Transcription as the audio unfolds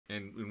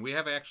And we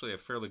have actually a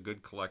fairly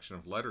good collection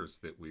of letters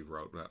that we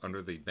wrote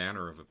under the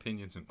banner of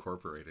Opinions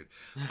Incorporated.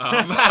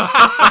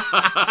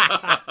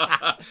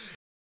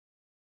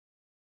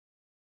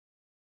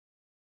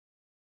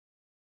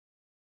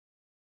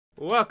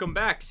 Welcome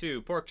back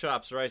to Pork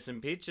Chops, Rice,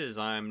 and Peaches.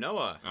 I'm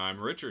Noah. I'm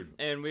Richard.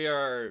 And we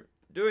are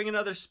doing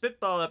another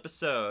Spitball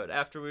episode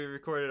after we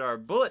recorded our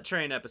Bullet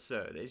Train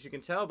episode. As you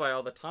can tell by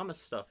all the Thomas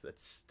stuff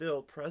that's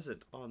still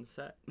present on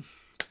set.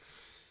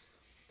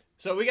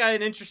 So we got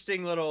an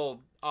interesting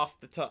little off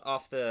the top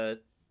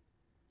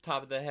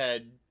of the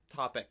head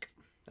topic.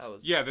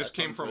 This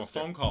came from a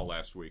phone call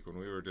last week when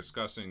we were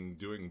discussing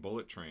doing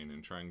Bullet Train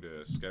and trying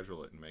to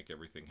schedule it and make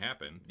everything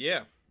happen.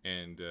 Yeah.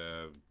 And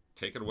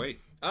take it away.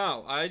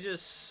 Oh, I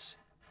just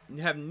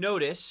have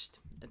noticed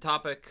a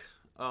topic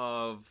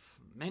of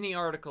many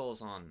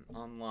articles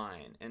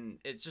online, and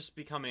it's just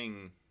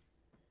becoming...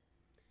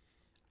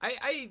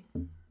 I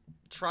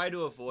try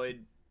to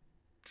avoid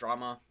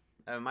drama.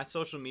 My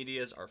social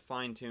medias are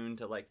fine-tuned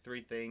to like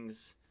 3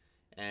 things,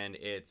 and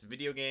it's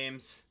video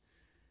games,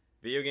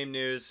 video game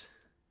news,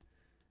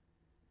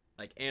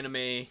 like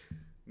anime,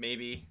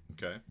 maybe,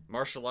 okay,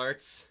 martial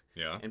arts,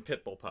 yeah, and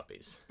pit bull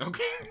puppies.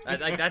 Okay,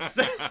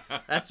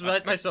 that's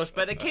what my social.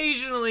 But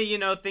occasionally,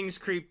 things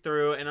creep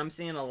through, and I'm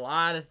seeing a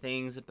lot of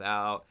things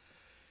about,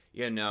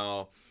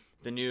 the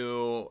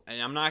new.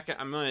 And I'm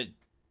gonna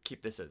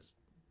keep this as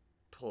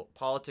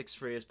politics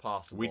free as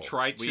possible. We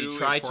try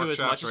to as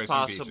much as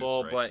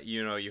possible, right? But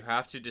you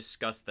have to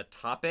discuss the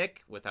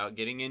topic without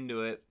getting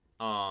into it.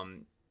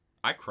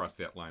 I cross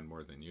that line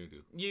more than you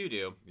do. You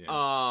do.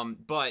 Yeah.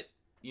 But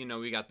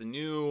we got the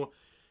new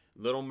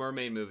Little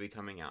Mermaid movie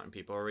coming out, and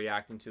people are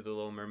reacting to the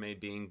Little Mermaid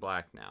being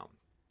black now.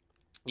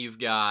 You've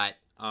got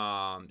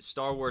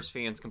Star Wars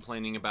fans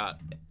complaining about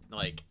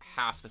like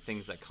half the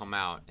things that come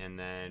out and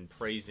then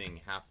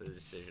praising half the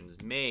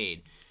decisions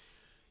made.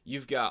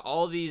 You've got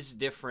all these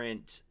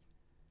different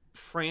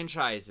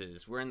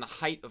franchises. We're in the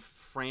height of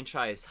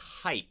franchise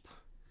hype,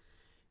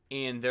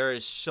 and there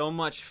is so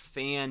much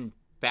fan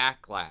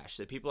backlash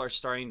that people are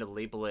starting to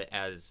label it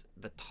as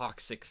the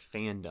toxic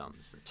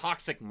fandoms, the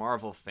toxic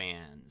Marvel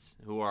fans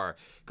who are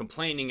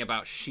complaining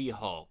about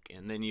She-Hulk,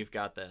 and then you've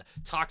got the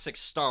toxic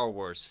Star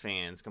Wars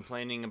fans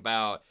complaining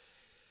about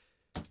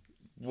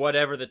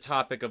whatever the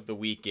topic of the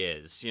week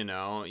is.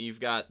 You've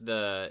got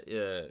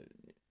the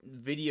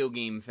video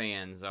game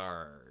fans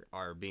are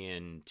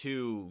being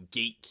too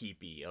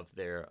gatekeepy of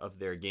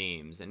their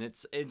games, and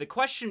the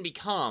question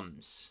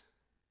becomes,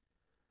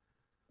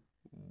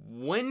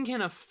 when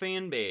can a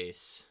fan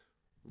base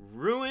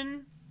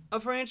ruin a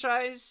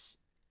franchise,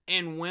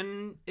 and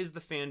when is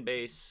the fan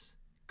base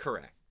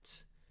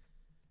correct?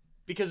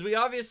 Because we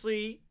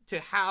obviously, to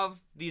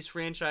have these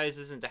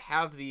franchises and to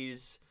have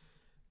these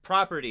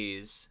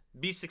properties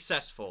be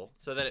successful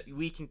so that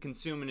we can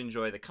consume and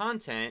enjoy the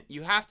content,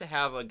 you have to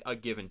have a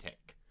give and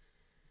take.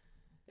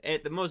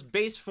 At the most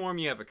base form,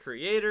 you have a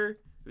creator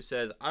who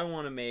says, I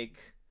want to make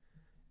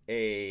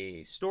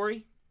a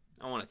story.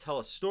 I want to tell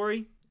a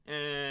story.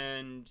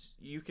 And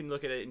you can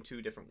look at it in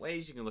 2 different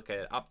ways. You can look at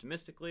it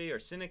optimistically or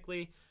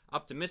cynically.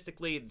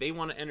 Optimistically, they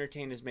want to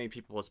entertain as many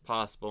people as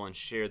possible and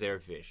share their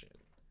vision.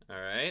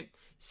 All right?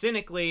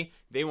 Cynically,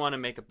 they want to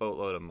make a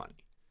boatload of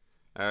money.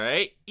 All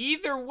right?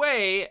 Either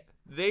way,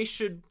 they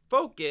should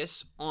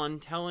focus on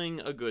telling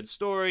a good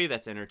story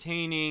that's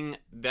entertaining,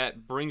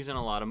 that brings in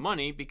a lot of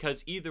money,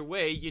 because either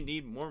way, you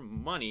need more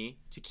money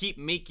to keep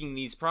making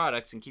these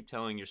products and keep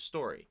telling your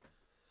story.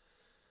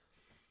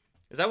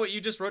 Is that what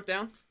you just wrote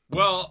down?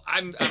 Well,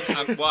 I'm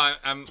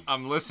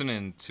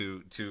listening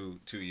to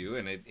you,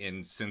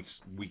 and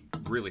since we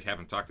really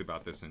haven't talked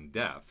about this in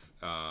depth,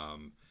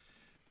 I'm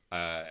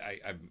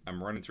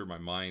running through my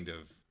mind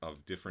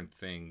of different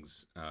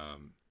things.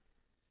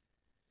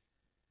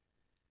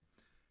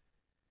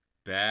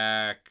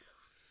 Back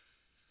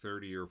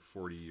 30 or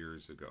 40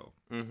 years ago,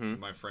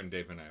 my friend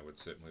Dave and I would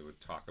sit and we would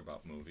talk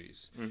about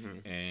movies,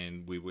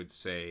 and we would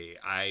say,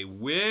 I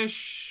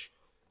wish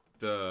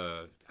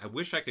I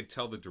could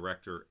tell the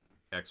director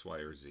X, Y,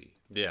 or Z.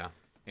 Yeah.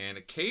 And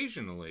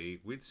occasionally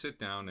we'd sit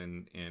down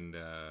and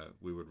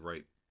we would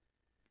write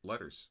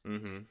letters.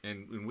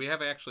 And we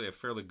have actually a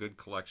fairly good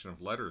collection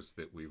of letters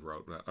that we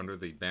wrote under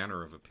the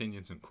banner of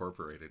Opinions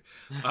Incorporated.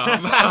 And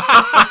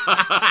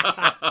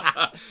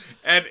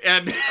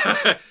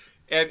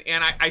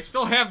I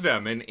still have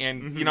them. And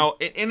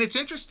it's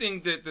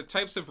interesting that the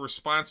types of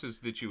responses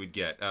that you would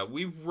get.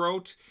 We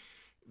wrote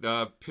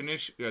the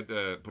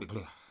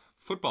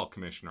football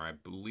commissioner, I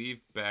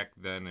believe back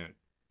then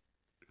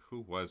who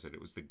was it? It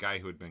was the guy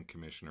who had been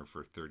commissioner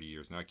for 30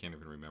 years. Now I can't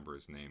even remember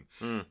his name.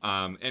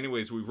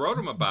 Anyways, we wrote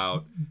him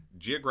about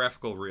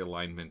geographical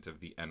realignment of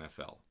the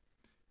NFL.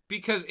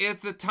 Because at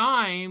the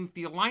time,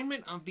 the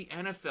alignment of the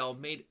NFL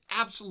made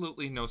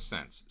absolutely no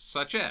sense.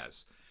 Such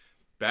as,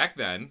 back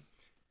then,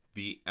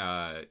 the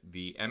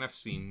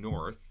NFC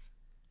North,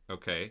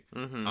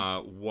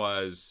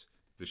 was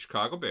the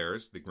Chicago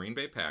Bears, the Green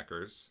Bay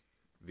Packers,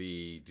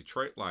 the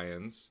Detroit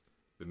Lions,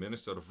 the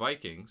Minnesota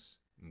Vikings.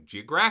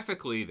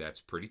 Geographically, that's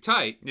pretty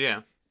tight.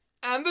 Yeah.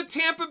 and the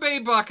Tampa Bay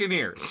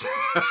Buccaneers.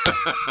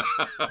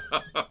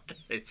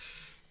 Okay.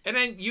 And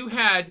then you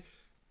had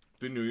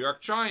the New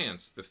York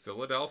Giants, the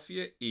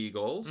Philadelphia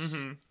Eagles.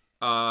 Who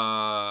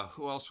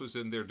else was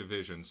in their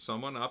division?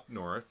 Someone up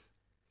north.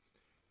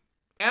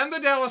 And the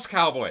Dallas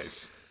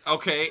Cowboys.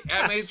 Okay.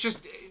 I mean, it's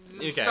just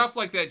stuff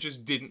like that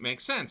just didn't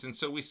make sense. And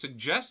so we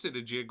suggested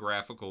a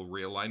geographical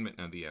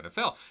realignment of the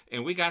NFL.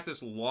 And we got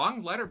this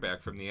long letter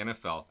back from the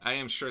NFL. I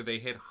am sure they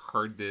had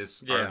heard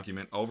this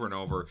argument over and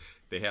over.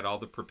 They had all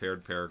the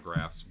prepared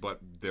paragraphs.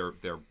 But their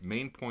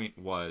main point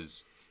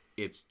was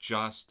it's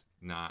just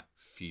not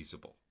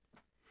feasible.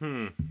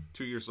 2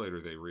 years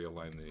later, they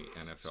realigned the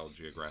NFL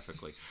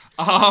geographically.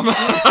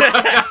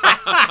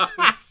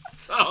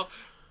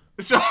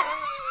 So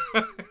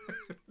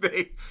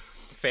they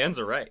fans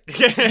are right.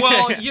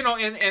 Well, you know,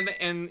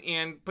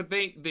 but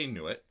they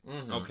knew it.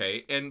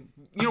 Okay, and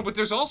you know, but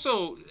there's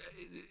also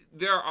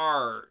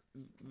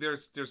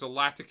there's a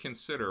lot to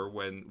consider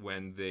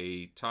when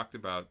they talked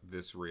about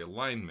this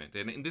realignment,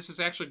 and this is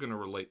actually going to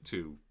relate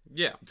to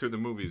the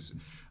movies.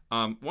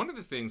 One of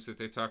the things that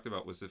they talked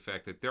about was the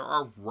fact that there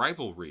are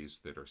rivalries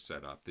that are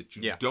set up that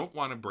you don't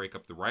want to break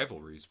up the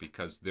rivalries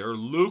because they're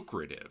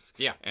lucrative.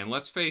 Yeah. And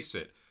let's face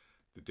it,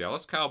 the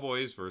Dallas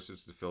Cowboys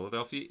versus the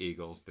Philadelphia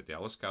Eagles, the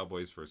Dallas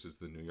Cowboys versus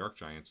the New York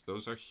Giants,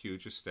 those are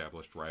huge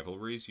established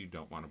rivalries. You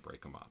don't want to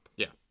break them up.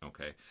 Yeah.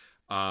 Okay.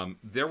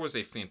 There was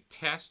a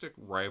fantastic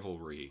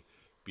rivalry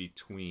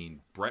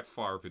between Brett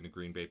Favre and the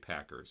Green Bay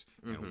Packers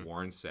and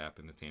Warren Sapp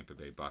and the Tampa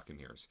Bay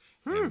Buccaneers.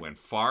 And when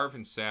Favre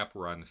and Sapp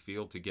were on the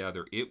field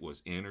together, it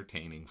was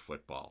entertaining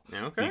football.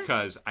 Okay.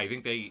 Because I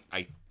think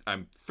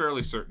I'm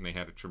fairly certain they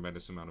had a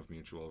tremendous amount of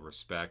mutual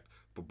respect,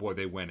 but boy,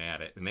 they went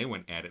at it, and they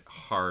went at it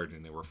hard,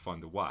 and they were fun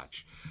to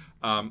watch.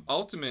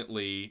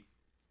 Ultimately,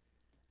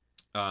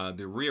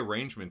 the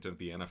rearrangement of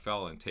the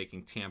NFL and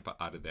taking Tampa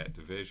out of that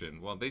division,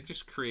 well, they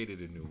just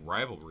created a new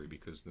rivalry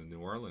because the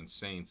New Orleans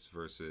Saints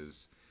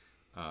versus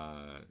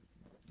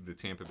the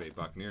Tampa Bay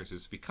Buccaneers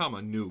has become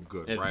a new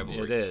good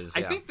rivalry. It is.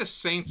 I think the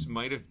Saints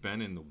might have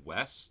been in the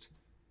West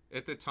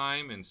at the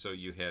time, and so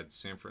you had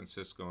San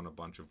Francisco and a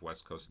bunch of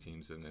West Coast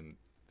teams, and then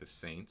the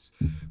Saints.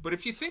 But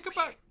if you think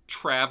about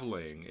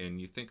traveling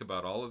and you think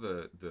about all of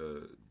the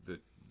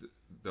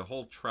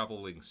whole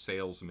traveling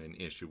salesman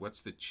issue,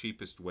 what's the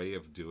cheapest way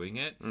of doing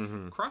it?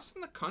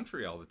 Crossing the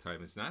country all the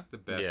time is not the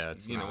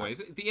best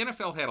ways. The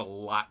NFL had a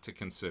lot to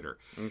consider.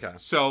 Okay.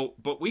 So,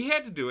 but we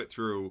had to do it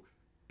through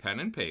pen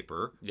and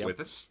paper with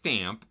a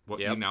stamp, what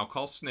you now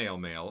call snail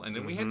mail, and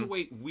then we had to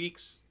wait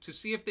weeks to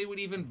see if they would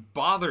even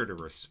bother to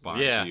respond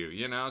to you,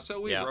 you know? So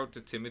we wrote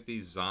to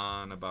Timothy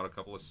Zahn about a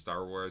couple of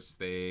Star Wars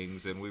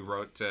things, and we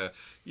wrote to,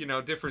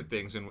 different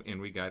things, and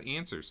we got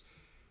answers.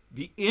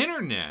 The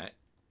internet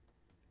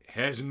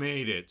has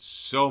made it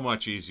so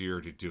much easier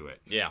to do it.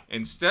 Yeah.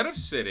 Instead of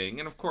sitting,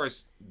 and of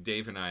course,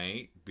 Dave and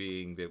I,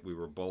 being that we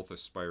were both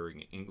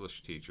aspiring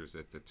English teachers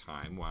at the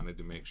time, wanted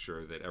to make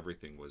sure that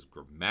everything was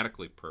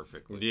grammatically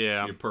perfectly.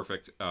 Yeah.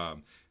 Perfect.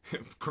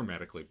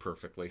 Grammatically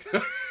perfectly.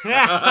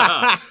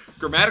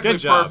 Grammatically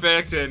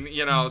perfect,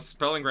 and,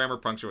 spelling, grammar,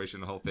 punctuation,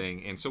 the whole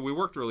thing. And so we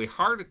worked really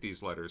hard at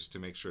these letters to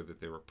make sure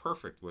that they were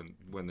perfect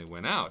when they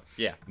went out.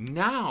 Yeah.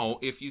 Now,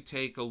 if you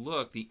take a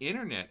look, the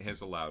internet has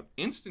allowed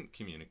instant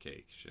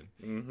communication.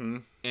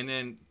 And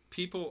then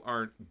people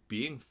aren't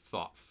being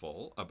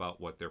thoughtful about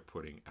what they're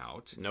putting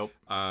out. Nope.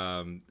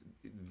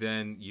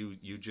 Then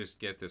you just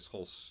get this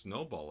whole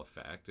snowball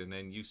effect, and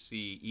then you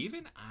see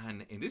even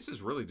on, and this is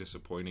really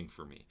disappointing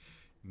for me,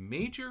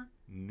 major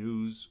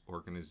news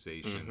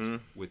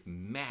organizations with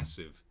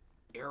massive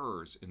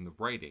errors in the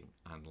writing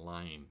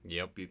online.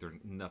 Yep. Either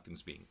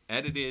nothing's being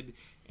edited,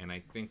 and I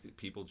think that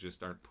people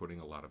just aren't putting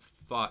a lot of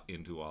thought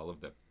into all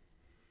of the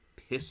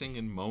pissing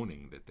and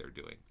moaning that they're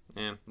doing.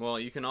 Yeah. Well,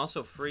 you can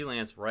also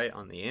freelance write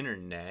on the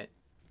internet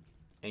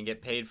and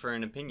get paid for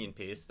an opinion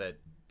piece that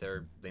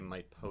they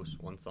might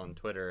post once on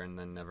Twitter and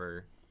then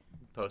never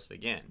post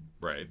again.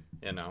 Right.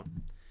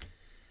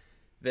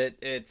 That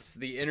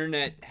the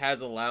internet has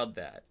allowed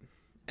that.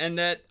 And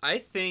that I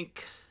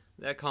think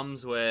that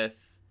comes with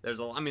there's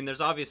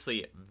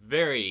obviously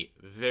very,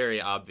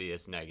 very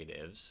obvious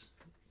negatives.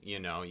 You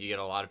get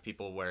a lot of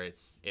people where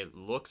it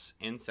looks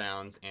and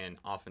sounds and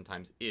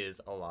oftentimes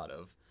is a lot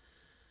of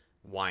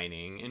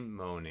whining and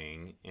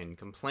moaning and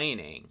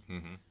complaining.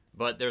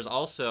 But there's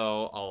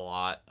also a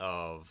lot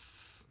of,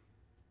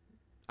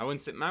 I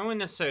wouldn't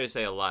necessarily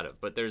say a lot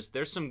of, but there's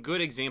some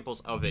good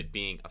examples of it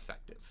being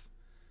effective.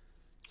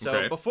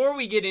 So before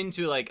we get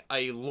into like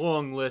a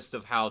long list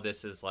of how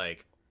this is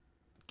like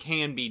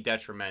can be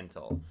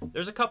detrimental,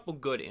 there's a couple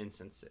good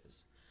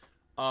instances.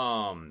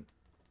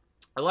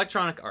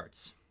 Electronic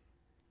Arts.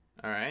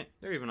 All right,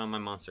 they're even on my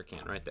Monster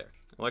can right there.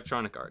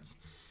 Electronic Arts.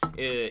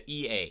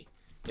 EA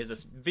is a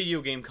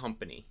video game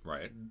company.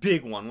 Right.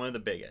 Big one of the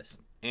biggest.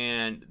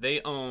 And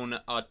they own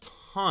a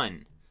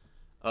ton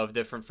of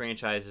different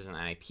franchises and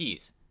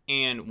IPs.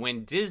 And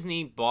when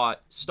Disney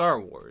bought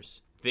Star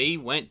Wars, they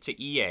went to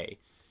EA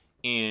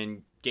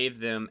and gave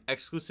them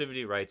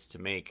exclusivity rights to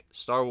make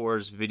Star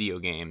Wars video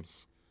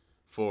games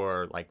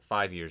for like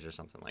 5 years or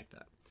something like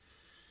that.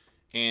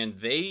 And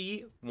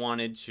they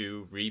wanted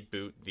to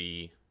reboot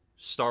the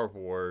Star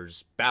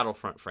Wars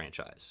Battlefront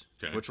franchise,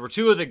 which were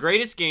two of the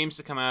greatest games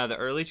to come out of the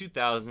early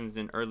 2000s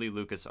and early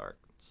LucasArts.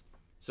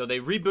 So they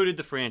rebooted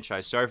the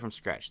franchise, started from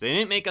scratch. They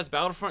didn't make us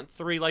Battlefront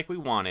 3 like we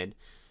wanted.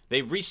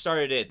 They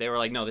restarted it. They were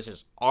like, no, this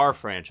is our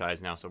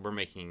franchise now, so we're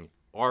making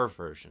our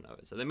version of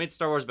it. So they made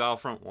Star Wars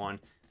Battlefront 1,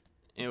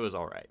 and it was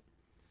all right.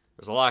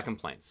 There's a lot of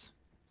complaints.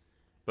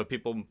 But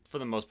people, for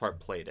the most part,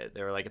 played it.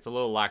 They were like, it's a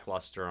little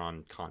lackluster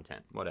on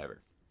content,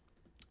 whatever.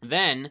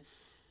 Then,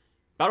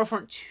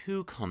 Battlefront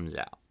 2 comes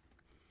out.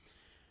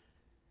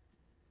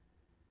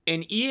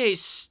 And EA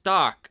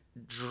stock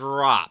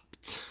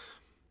dropped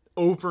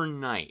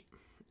overnight.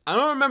 I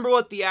don't remember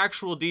what the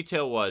actual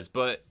detail was,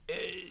 but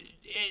it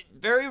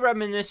very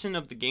reminiscent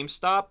of the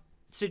GameStop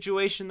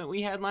situation that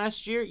we had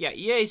last year. Yeah,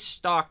 EA's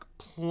stock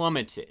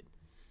plummeted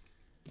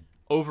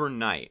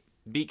overnight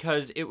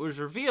because it was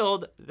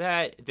revealed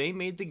that they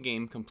made the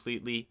game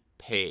completely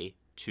pay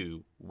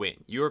to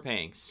win. You were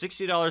paying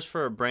 $60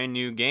 for a brand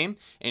new game,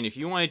 and if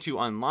you wanted to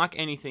unlock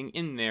anything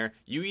in there,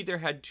 you either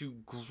had to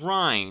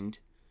grind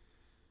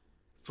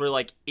for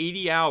like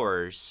 80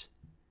 hours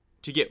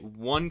to get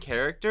one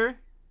character,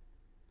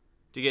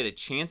 to get a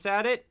chance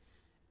at it,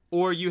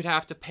 or you'd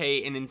have to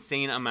pay an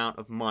insane amount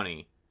of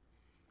money.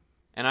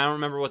 And I don't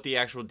remember what the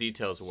actual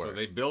details were. So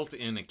they built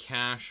in a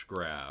cash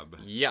grab.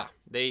 Yeah,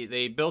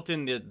 they built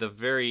in the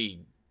very,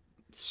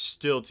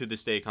 still to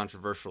this day,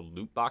 controversial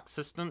loot box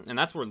system. And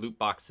that's where loot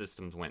box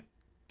systems went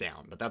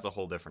down. But that's a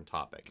whole different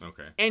topic.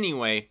 Okay.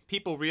 Anyway,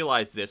 people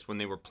realized this when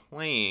they were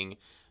playing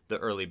the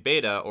early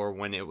beta or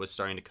when it was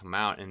starting to come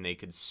out and they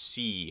could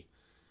see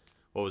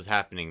what was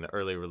happening, the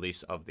early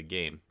release of the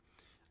game.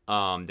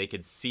 They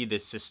could see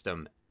this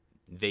system.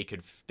 They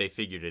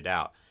figured it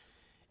out.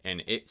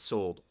 And it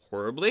sold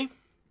horribly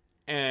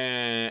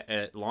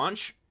at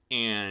launch,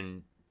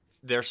 and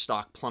their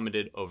stock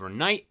plummeted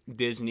overnight.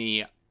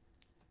 Disney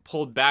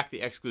pulled back the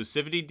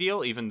exclusivity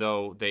deal, even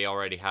though they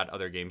already had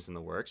other games in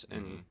the works.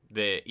 And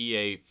the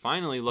EA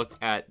finally looked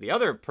at the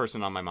other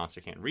person on my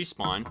Monster Can,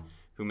 Respawn,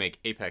 who make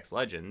Apex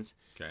Legends,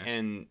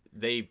 and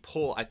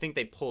I think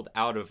they pulled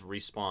out of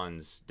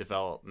Respawn's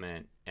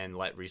development and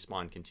let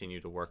Respawn continue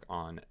to work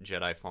on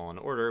Jedi Fallen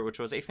Order, which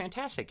was a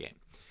fantastic game.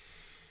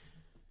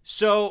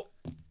 So,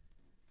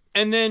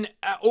 and then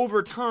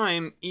over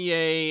time,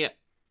 EA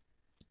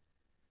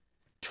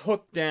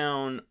took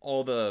down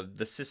all the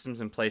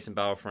systems in place in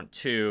Battlefront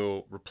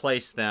 2,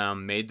 replaced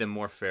them, made them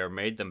more fair,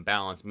 made them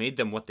balanced, made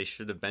them what they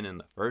should have been in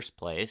the first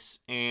place,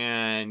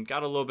 and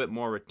got a little bit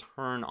more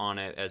return on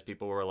it as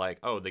people were like,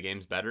 oh, the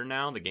game's better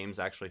now, the game's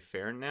actually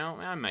fair now,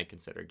 I might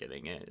consider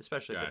getting it,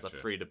 especially if it's a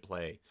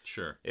free-to-play.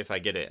 Sure. If I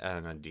get it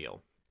on a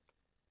deal.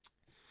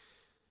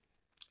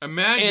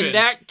 Imagine. And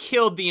that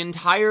killed the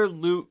entire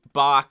loot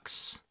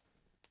box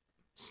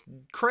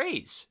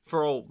craze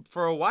for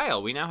a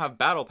while. We now have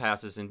battle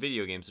passes in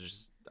video games, which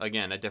is,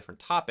 again, a different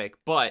topic.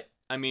 But,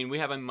 I mean, we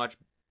have a much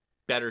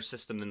better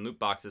system than loot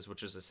boxes,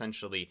 which is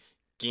essentially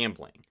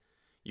gambling.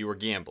 You were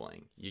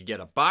gambling. You'd get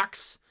a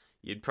box,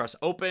 you'd press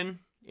open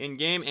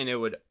in-game, and it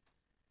would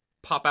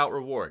pop out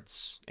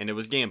rewards. And it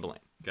was gambling.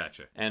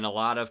 Gotcha. And a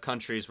lot of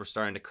countries were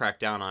starting to crack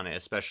down on it,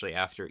 especially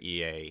after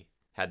EA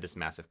had this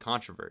massive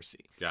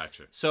controversy.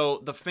 Gotcha. So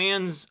the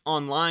fans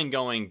online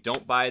going,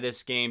 don't buy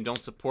this game, don't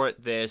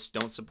support this,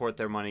 don't support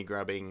their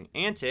money-grubbing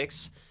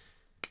antics,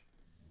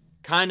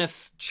 kind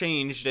of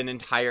changed an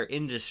entire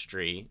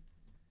industry,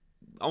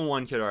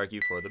 one could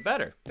argue, for the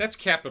better. That's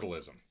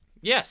capitalism.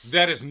 Yes.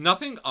 That is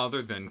nothing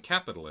other than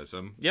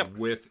capitalism. Yep.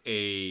 With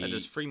a... That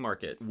is free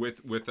market. With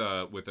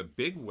a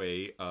big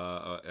way,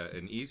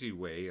 an easy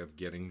way of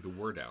getting the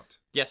word out.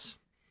 Yes.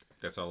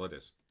 That's all it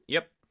is.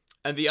 Yep.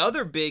 And the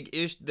other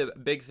the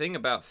big thing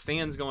about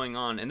fans going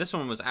on, and this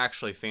one was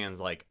actually fans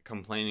like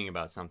complaining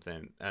about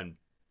something and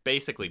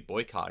basically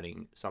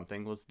boycotting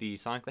something, was the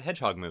Sonic the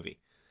Hedgehog movie.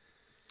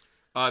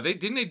 They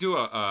do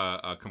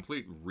a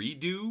complete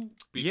redo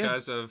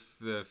because of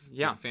the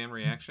fan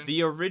reaction.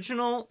 The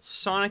original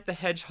Sonic the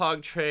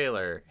Hedgehog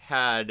trailer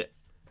had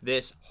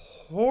this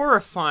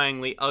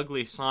horrifyingly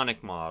ugly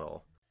Sonic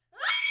model.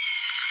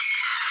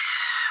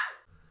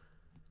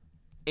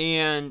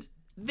 And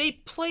they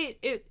play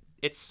it.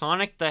 It's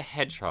Sonic the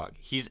Hedgehog.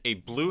 He's a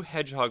blue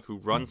hedgehog who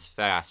runs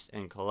fast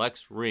and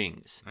collects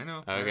rings. I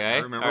know. Okay. I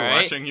remember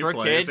watching you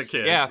play kids, as a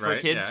kid. Yeah, right? for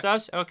kids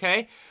stuff.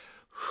 Okay.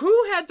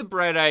 Who had the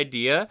bright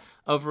idea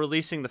of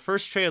releasing the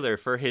first trailer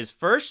for his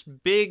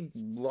first big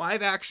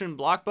live-action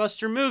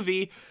blockbuster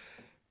movie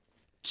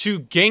to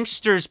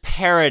Gangster's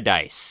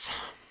Paradise?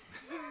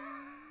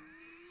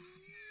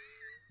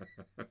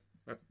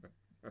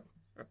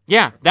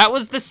 Yeah, that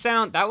was the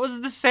sound. That was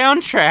the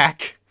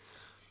soundtrack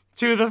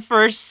to the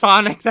first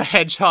Sonic the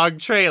Hedgehog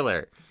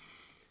trailer.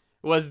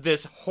 Was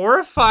this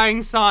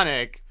horrifying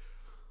Sonic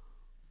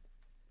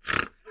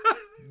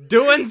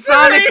doing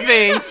Sonic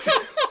things?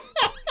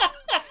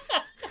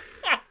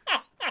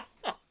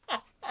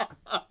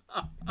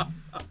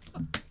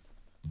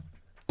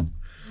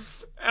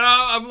 And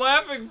I'm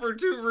laughing for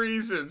two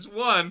reasons.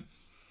 One,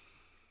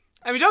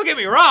 I mean, don't get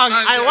me wrong.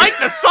 I like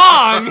the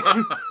song.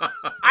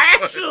 I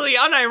actually,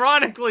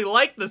 unironically,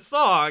 like the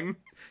song.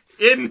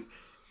 In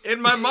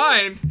my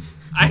mind,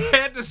 I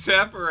had to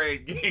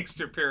separate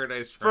Gangster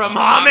Paradise from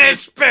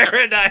Amish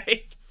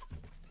Paradise.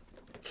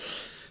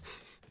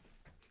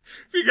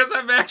 Because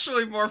I'm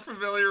actually more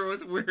familiar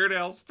with Weird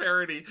Al's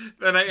parody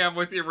than I am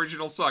with the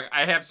original song.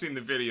 I have seen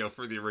the video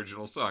for the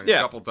original song a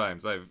couple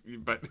times.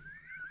 But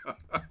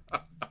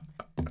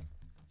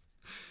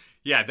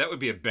yeah, that would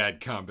be a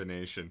bad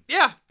combination.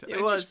 Yeah, Did I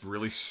just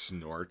really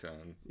snort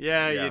on?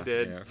 Yeah, you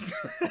did.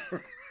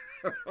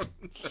 Yeah.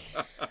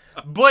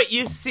 But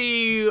you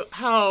see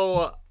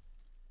how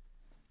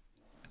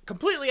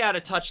completely out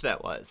of touch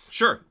that was.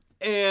 Sure.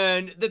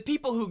 And the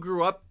people who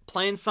grew up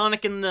playing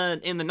Sonic in the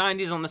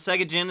 90s on the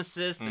Sega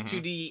Genesis, the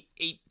 2D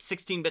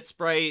 16-bit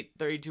sprite,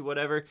 32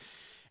 whatever,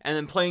 and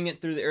then playing it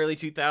through the early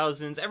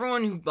 2000s,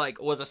 everyone who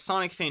was a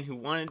Sonic fan who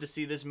wanted to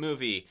see this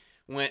movie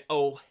went,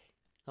 "Oh,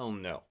 hell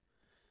no.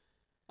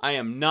 I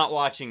am not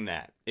watching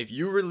that. If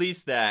you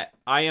release that,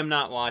 I am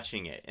not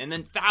watching it." And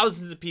then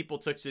thousands of people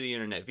took to the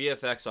internet,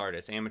 VFX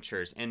artists,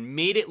 amateurs, and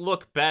made it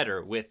look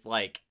better with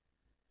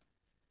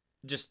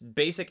just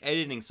basic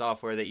editing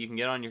software that you can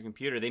get on your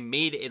computer. They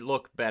made it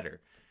look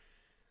better.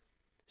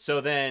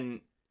 So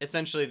then,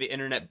 essentially, the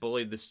internet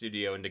bullied the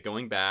studio into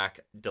going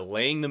back,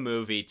 delaying the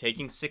movie,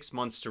 taking 6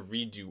 months to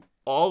redo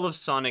all of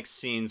Sonic's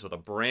scenes with a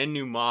brand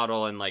new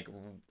model and,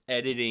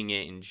 editing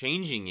it and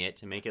changing it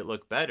to make it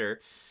look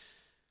better.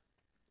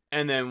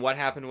 And then what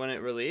happened when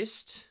it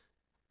released?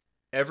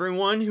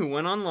 Everyone who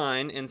went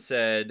online and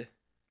said,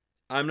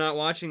 "I'm not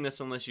watching this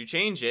unless you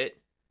change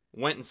it,"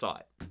 went and saw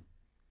it.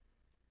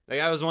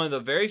 That was one of the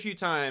very few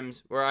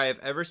times where I have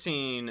ever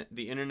seen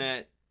the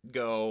internet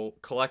go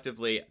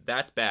collectively,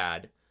 "That's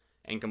bad,"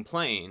 and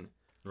complain,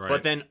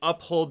 but then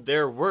uphold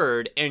their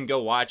word and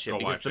go watch it.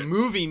 Because the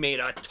movie made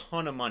a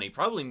ton of money,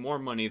 probably more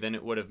money than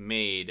it would have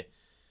made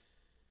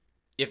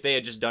if they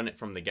had just done it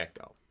from the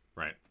get-go.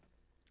 Right.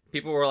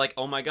 People were like,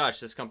 "Oh my gosh,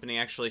 this company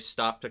actually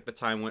stopped, took the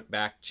time, went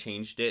back,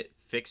 changed it,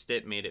 fixed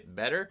it, made it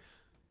better.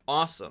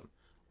 Awesome.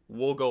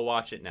 We'll go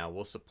watch it now.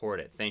 We'll support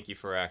it. Thank you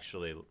for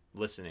actually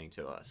listening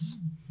to us."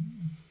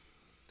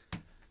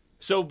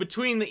 So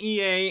between the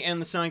EA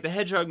and the Sonic the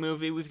Hedgehog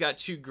movie, we've got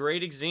two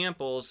great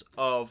examples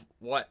of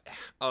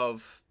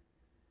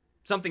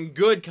something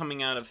good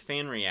coming out of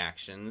fan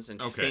reactions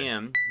and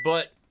fan.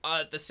 But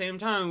at the same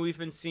time, we've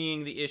been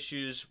seeing the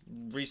issues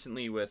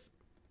recently with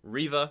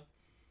Reva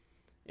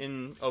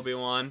in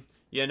Obi-Wan.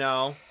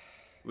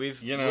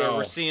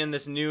 We're seeing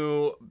this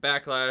new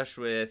backlash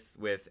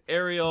with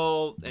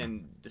Ariel,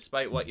 and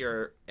despite what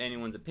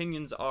anyone's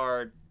opinions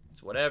are,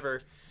 it's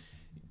whatever.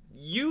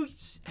 You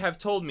have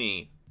told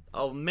me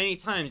many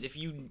times,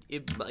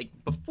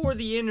 before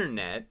the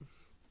internet,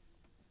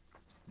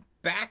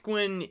 back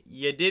when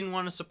you didn't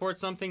want to support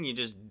something, you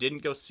just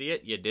didn't go see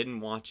it, you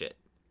didn't watch it.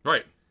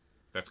 Right.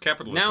 That's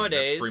capitalism.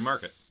 That's free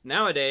market.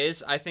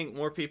 Nowadays, I think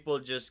more people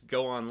just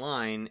go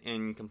online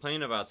and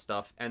complain about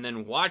stuff and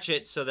then watch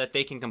it so that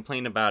they can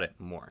complain about it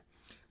more.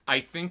 I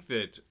think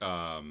that...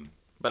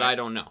 but I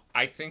don't know.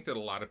 I think that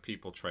a lot of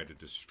people try to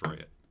destroy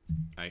it.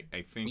 I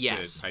think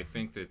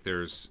that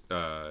there's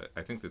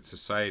I think that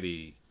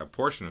society, a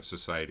portion of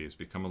society, has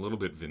become a little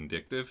bit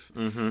vindictive,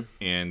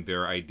 and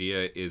their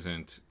idea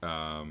isn't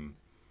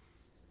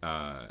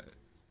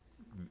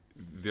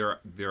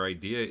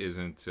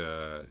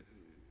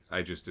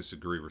I just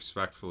disagree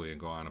respectfully and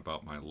go on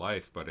about my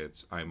life, but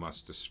it's I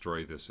must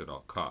destroy this at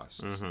all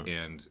costs.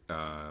 And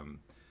I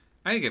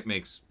think it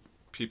makes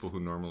people who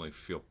normally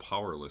feel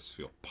powerless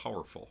feel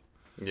powerful.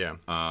 Yeah.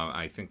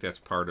 I think that's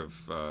part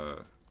of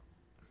the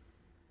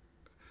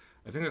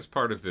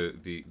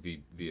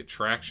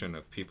attraction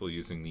of people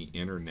using the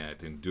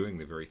internet and doing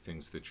the very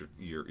things that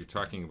you're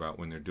talking about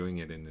when they're doing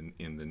it in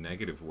the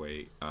negative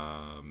way.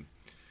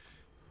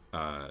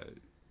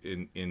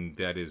 In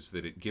that is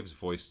that it gives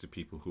voice to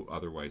people who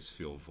otherwise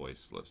feel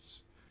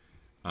voiceless.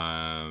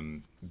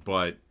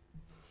 But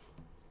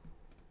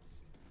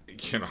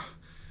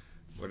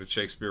what did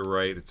Shakespeare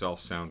write? It's all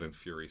sound and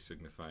fury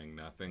signifying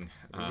nothing.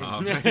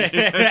 That's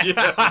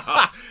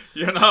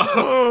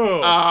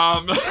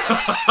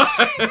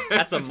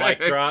a mic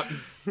drop.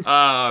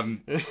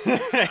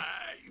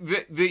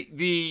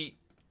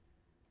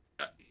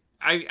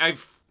 I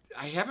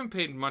haven't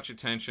paid much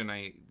attention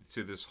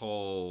to this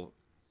whole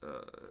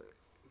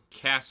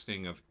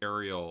casting of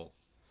Ariel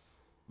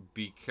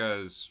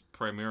because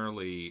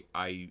primarily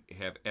I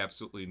have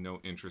absolutely no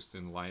interest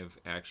in live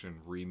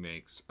action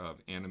remakes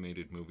of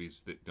animated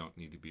movies that don't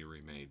need to be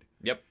remade.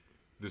 Yep.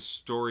 The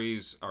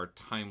stories are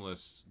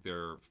timeless.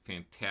 They're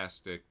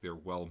fantastic. They're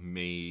well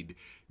made.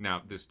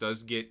 Now, this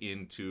does get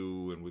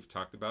into, and we've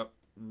talked about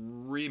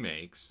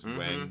remakes.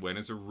 When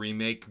is a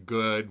remake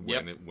good?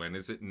 When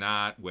is it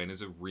not? When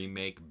is a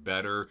remake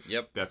better?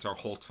 Yep. That's our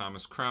whole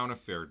Thomas Crown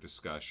Affair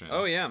discussion.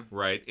 Oh, yeah.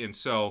 Right? And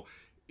so,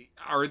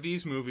 are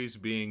these movies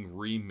being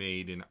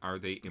remade, and are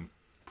they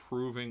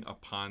improving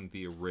upon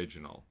the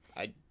original?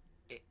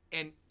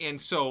 And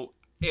so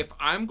if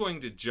I'm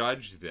going to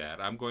judge that,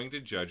 I'm going to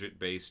judge it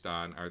based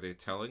on, are they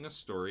telling a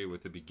story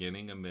with a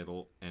beginning, a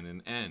middle, and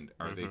an end?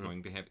 Are they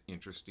going to have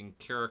interesting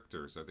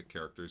characters? Are the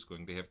characters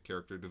going to have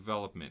character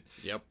development?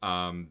 Yep.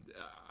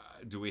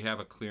 Do we have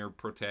a clear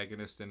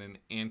protagonist and an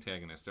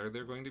antagonist? Are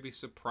there going to be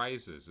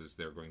surprises? Is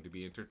there going to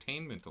be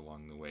entertainment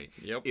along the way?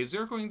 Yep. Is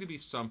there going to be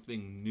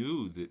something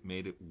new that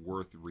made it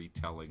worth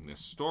retelling this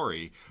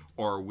story?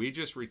 Or are we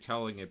just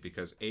retelling it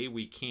because A,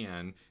 we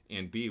can,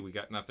 and B, we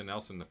got nothing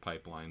else in the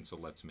pipeline, so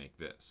let's make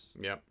this?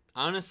 Yep.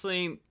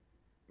 Honestly,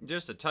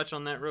 just to touch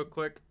on that real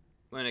quick,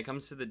 when it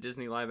comes to the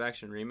Disney live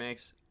action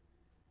remakes,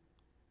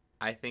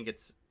 I think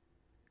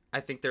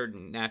they're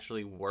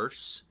naturally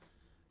worse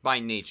by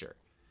nature.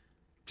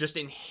 Just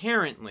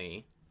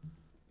inherently,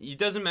 it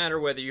doesn't matter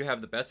whether you have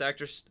the best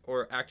actor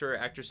or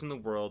actress in the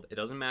world. It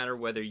doesn't matter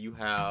whether you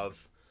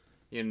have,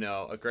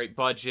 a great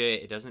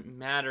budget. It doesn't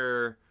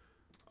matter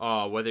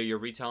whether you're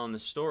retelling the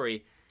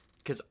story,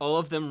 because all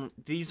of them,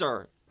 these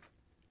are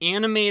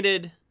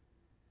animated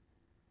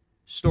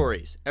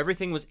stories.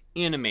 Everything was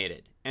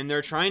animated, and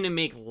they're trying to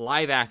make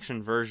live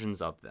action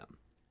versions of them.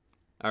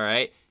 All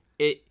right?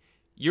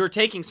 You're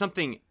taking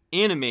something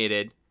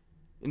animated,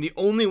 and the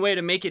only way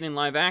to make it in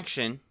live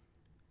action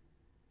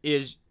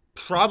is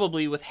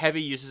probably with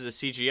heavy uses of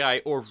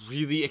CGI or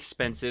really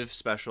expensive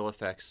special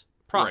effects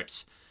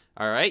props.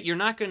 Right. All right? You're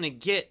not going to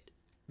get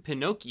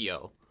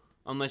Pinocchio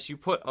unless you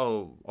put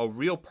a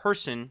real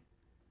person,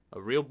 a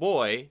real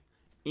boy,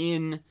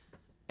 in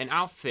an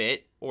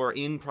outfit or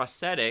in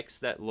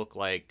prosthetics that look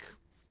like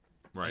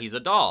he's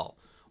a doll.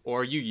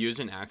 Or you use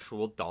an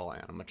actual doll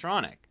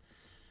animatronic.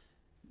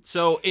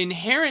 So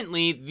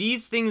inherently,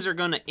 these things are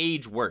going to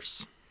age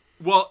worse.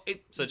 Well,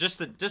 so just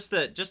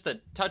to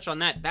touch on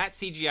that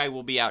CGI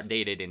will be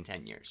outdated in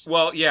 10 years.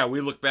 Well, yeah,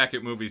 we look back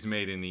at movies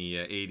made in the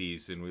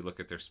 80s and we look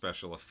at their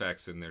special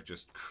effects and they're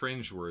just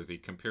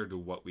cringeworthy compared to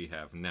what we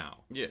have now.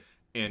 Yeah.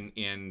 And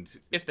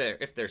if they're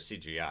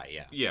CGI,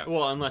 yeah. Yeah.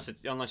 Well,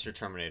 unless you're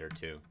Terminator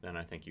 2, then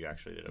I think you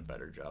actually did a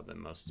better job than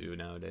most do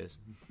nowadays.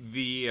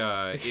 The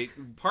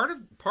part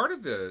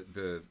of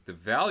the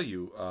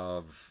value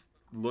of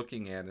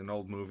looking at an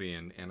old movie,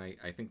 and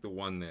I think the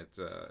one that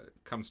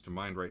comes to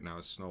mind right now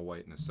is Snow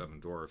White and the Seven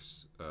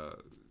Dwarfs,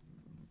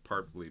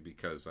 partly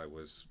because I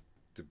was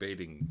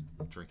debating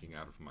drinking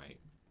out of my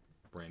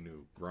brand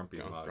new Grumpy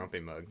mug. Grumpy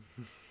mug.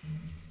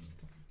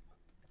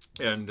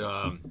 And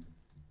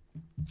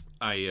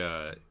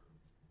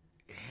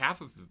half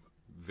of the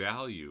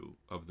value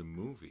of the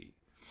movie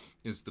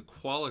is the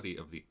quality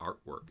of the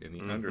artwork and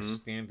the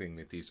understanding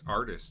that these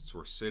artists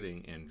were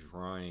sitting and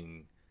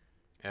drawing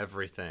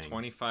everything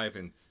 25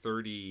 and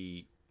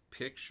 30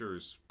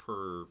 pictures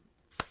per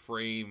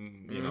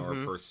frame, or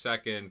per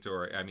second,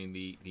 or I mean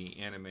the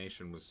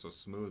animation was so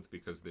smooth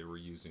because they were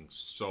using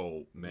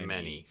so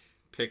many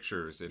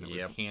pictures, and it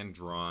was hand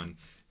drawn,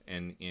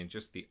 and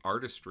just the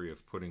artistry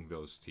of putting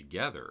those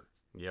together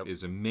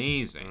is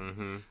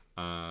amazing.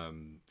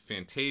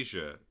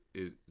 Fantasia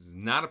is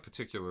not a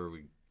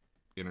particularly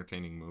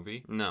entertaining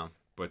movie. No.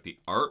 But the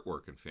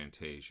artwork in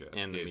Fantasia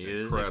and the is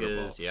music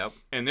incredible. Is, yep.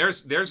 And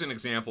there's an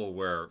example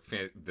where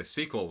the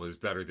sequel was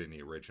better than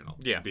the original.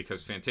 Yeah.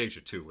 Because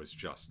Fantasia 2 was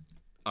just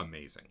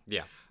amazing.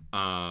 Yeah.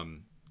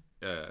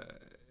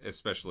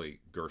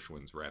 Especially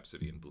Gershwin's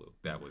Rhapsody in Blue.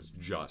 That was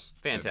just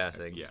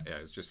fantastic. Yeah,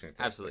 it was just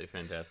fantastic. Absolutely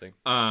fantastic.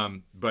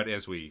 But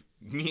as we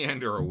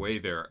meander away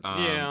there,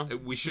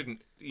 we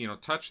shouldn't,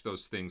 touch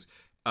those things.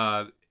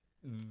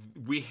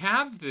 We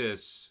have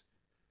this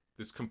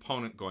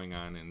component going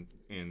on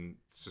in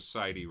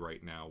society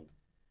right now,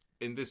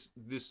 and this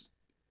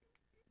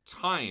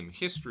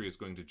history is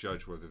going to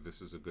judge whether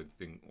this is a good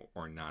thing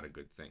or not a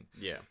good thing.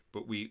 Yeah.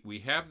 But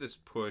we have this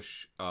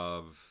push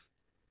to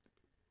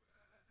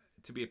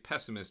be a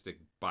pessimistic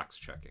box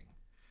checking.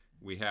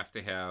 We have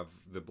to have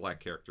the black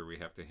character, we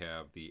have to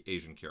have the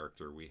Asian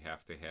character, we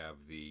have to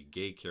have the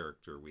gay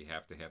character, we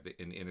have to have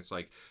and it's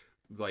like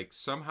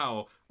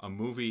somehow a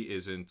movie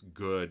isn't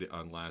good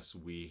unless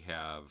we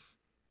have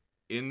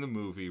in the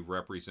movie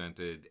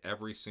represented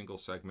every single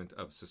segment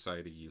of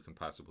society you can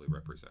possibly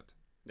represent.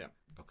 Yeah.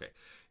 Okay.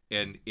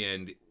 And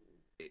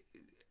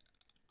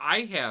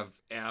I have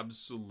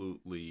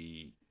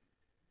absolutely...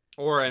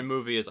 Or a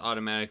movie is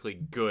automatically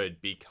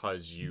good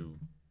because you...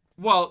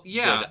 Well,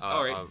 yeah. Did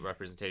all right. A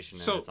representation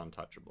and it's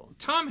untouchable.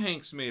 Tom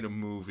Hanks made a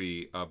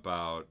movie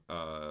about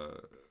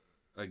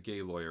a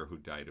gay lawyer who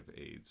died of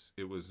AIDS.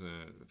 It was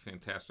a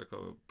fantastic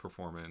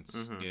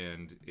performance,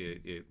 and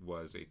it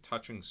was a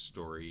touching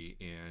story.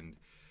 And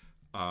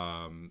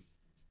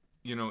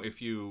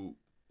if you,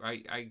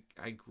 I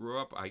grew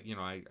up,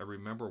 I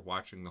remember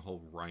watching the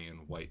whole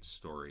Ryan White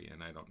story,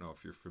 and I don't know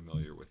if you're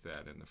familiar with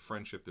that. And the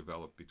friendship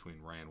developed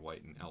between Ryan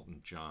White and Elton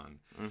John,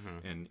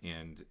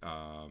 and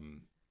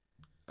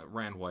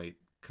Ryan White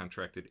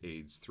contracted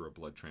AIDS through a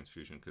blood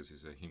transfusion because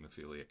he's a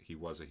hemophiliac. He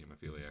was a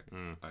hemophiliac,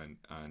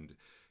 and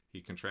he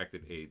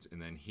contracted AIDS,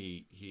 and then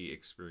he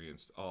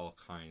experienced all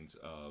kinds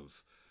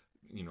of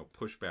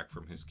pushback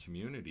from his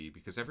community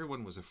because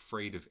everyone was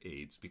afraid of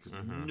AIDS because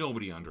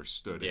nobody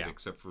understood it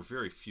except for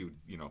very few,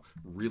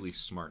 really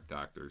smart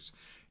doctors.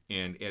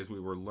 And as we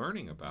were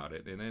learning about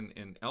it,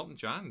 and Elton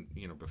John,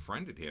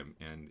 befriended him,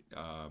 and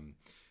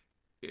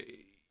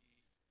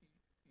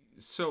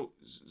so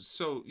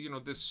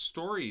this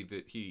story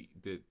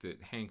that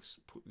Hanks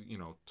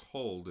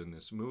told in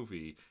this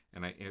movie,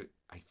 and I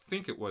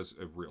think it was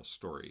a real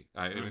story.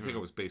 I think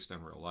it was based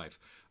on real life.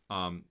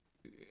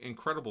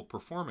 Incredible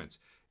performance,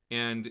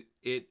 and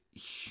it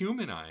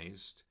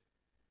humanized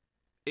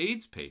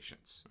AIDS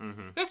patients.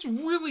 That's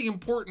really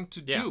important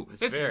to do.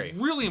 That's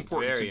really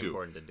important to do. Very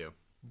important to do.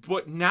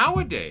 But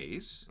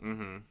nowadays,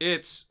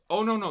 it's,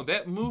 oh, no,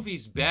 that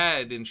movie's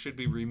bad and should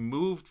be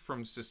removed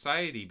from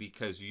society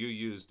because you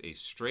used a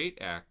straight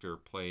actor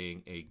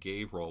playing a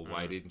gay role.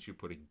 Why didn't you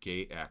put a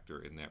gay actor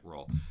in that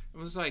role? It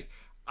was like,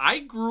 I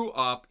grew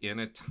up in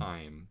a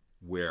time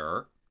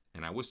where,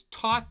 and I was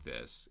taught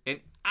this,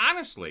 and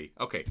honestly,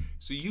 okay,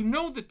 so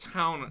the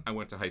town I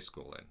went to high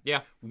school in.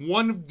 Yeah.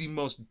 One of the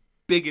most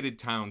bigoted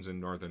towns in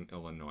northern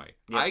Illinois.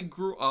 Yeah. I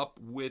grew up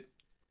with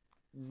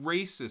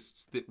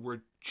racists that were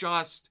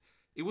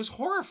it was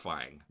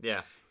horrifying.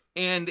 Yeah.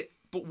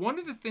 But one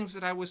of the things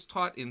that I was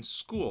taught in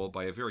school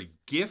by a very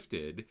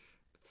gifted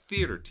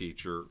theater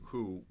teacher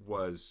who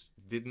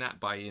did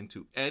not buy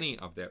into any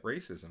of that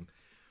racism,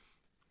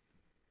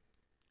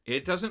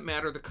 it doesn't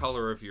matter the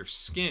color of your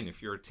skin.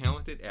 If you're a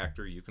talented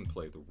actor, you can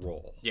play the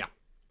role. Yeah.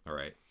 All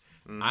right.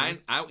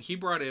 He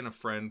brought in a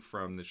friend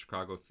from the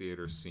Chicago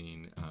theater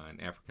scene, an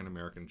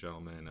African-American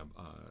gentleman.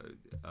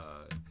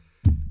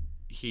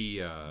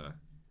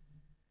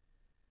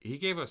 He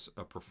gave us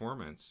a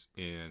performance,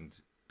 and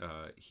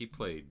he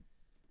played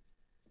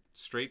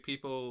straight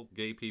people,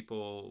 gay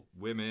people,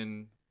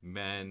 women,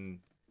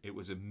 men. It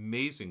was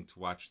amazing to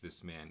watch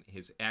this man.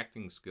 His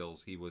acting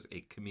skills, he was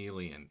a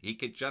chameleon. He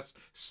could just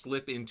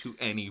slip into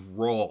any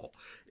role.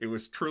 It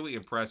was truly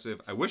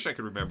impressive. I wish I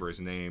could remember his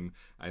name.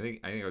 I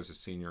think I was a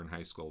senior in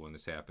high school when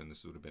this happened.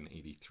 This would have been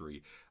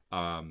 1983.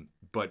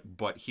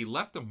 But he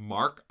left a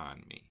mark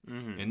on me.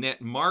 And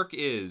that mark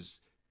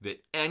is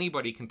that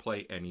anybody can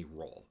play any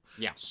role.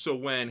 Yeah. So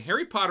when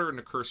Harry Potter and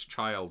the Cursed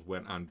Child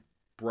went on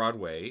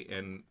Broadway,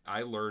 and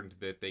I learned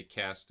that they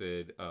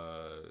casted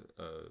a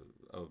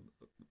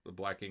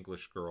black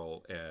English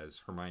girl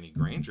as Hermione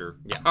Granger,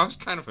 I was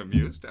kind of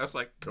amused. I was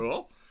like,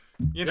 cool.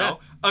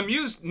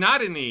 Amused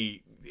not in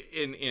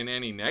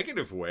any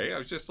negative way. I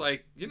was just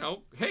like,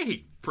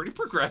 hey, pretty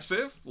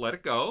progressive. Let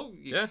it go.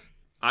 Yeah.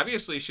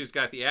 Obviously, she's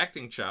got the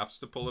acting chops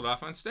to pull it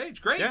off on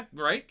stage. Great,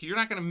 right? You're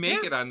not going to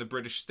make it on the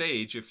British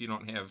stage if you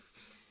don't have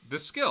the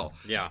skill.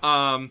 Yeah.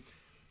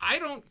 I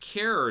don't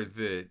care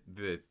that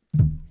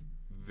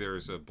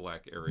there's a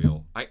black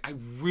Ariel. I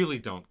really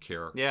don't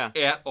care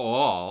at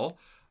all.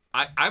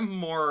 I'm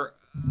more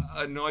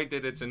annoyed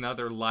that it's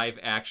another live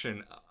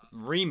action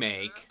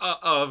remake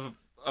of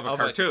a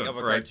cartoon, of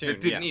a right? cartoon, That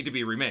didn't need to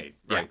be remade,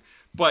 right?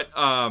 But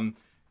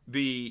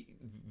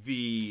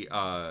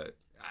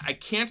I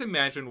can't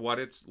imagine what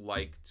it's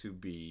like to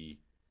be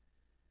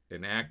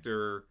an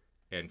actor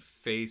and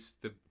face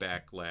the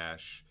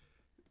backlash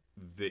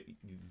that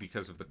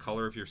because of the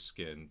color of your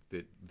skin.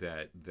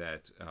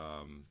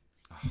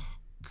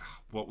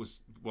 What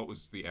was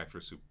the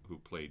actress who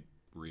played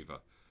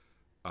Reva?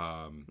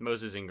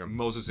 Moses Ingram.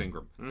 Moses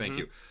Ingram. Thank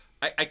you.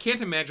 I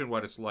can't imagine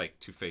what it's like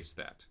to face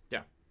that.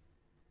 Yeah.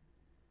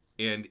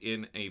 And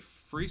in a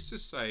free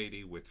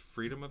society with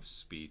freedom of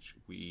speech,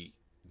 we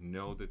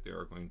know that there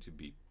are going to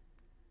be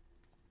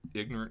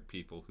ignorant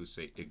people who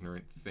say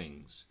ignorant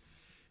things,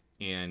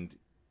 and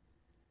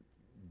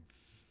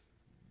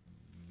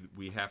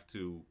we have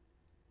to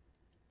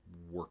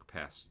work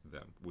past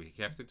them. We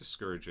have to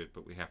discourage it,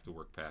 but we have to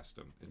work past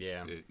them.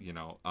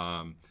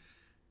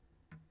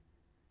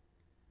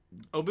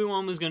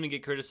 Obi-Wan was going to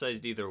get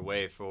criticized either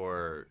way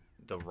for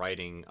the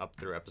writing up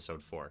through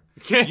episode 4.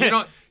 You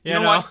know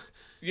what?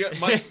 Yeah,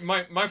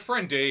 my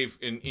friend Dave,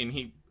 and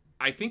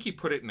I think he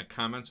put it in the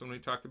comments when we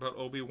talked about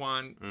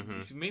Obi-Wan.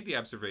 He made the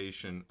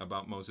observation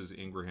about Moses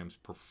Ingram's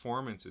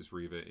performance as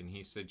Reva, and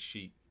he said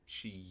she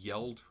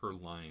yelled her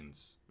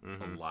lines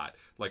a lot.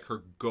 Like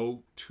her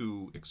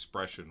go-to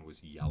expression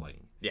was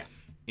yelling. Yeah.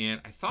 And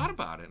I thought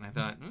about it, and I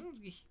thought,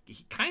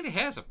 he kind of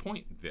has a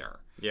point there.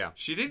 Yeah.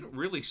 She didn't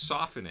really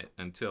soften it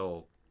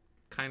until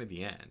kind of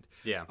the end.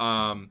 Yeah.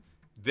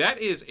 That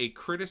is a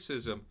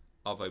criticism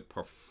of a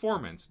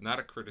performance, not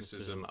a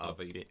criticism of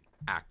the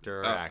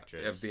actor or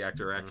actress. Of the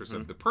actor or actress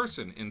of the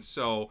person. And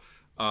so,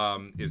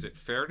 is it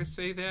fair to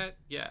say that?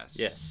 Yes.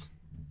 Yes.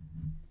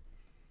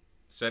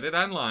 Said it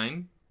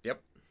online.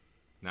 Yep.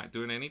 Not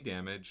doing any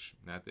damage.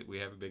 Not that we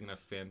have a big enough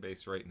fan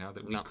base right now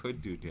that we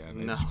could do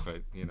damage. No.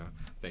 But,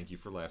 thank you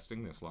for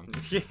lasting this long.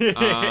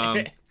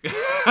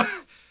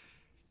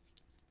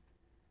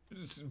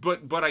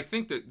 But I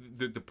think that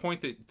the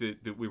point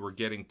that we were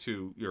getting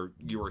to,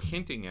 you were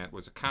hinting at,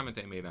 was a comment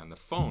I made on the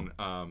phone.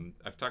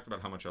 I've talked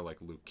about how much I like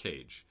Luke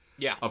Cage.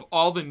 Yeah. Of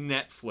all the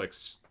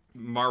Netflix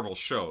Marvel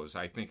shows,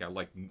 I think I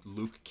like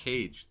Luke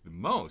Cage the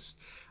most.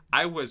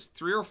 I was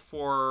 3 or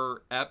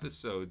 4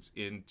 episodes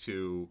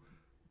into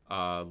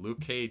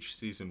Luke Cage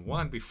season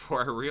 1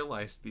 before I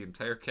realized the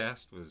entire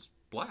cast was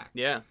black.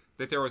 Yeah.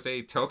 That there was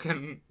a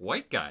token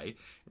white guy,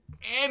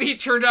 and he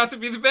turned out to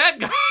be the bad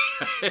guy,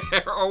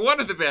 or one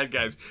of the bad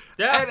guys.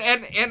 Yeah.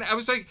 And I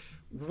was like,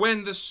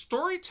 when the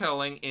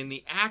storytelling and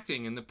the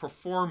acting and the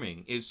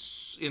performing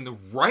is in the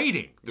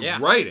writing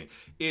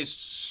is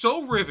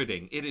so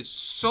riveting, it is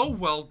so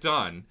well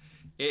done,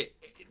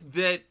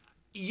 that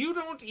you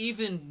don't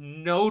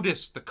even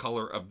notice the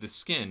color of the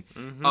skin.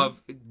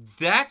 Of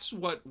that's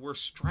what we're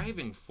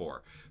striving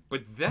for.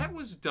 But that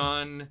was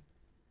done.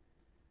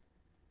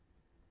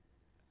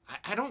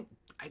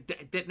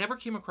 That never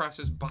came across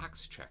as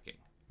box checking.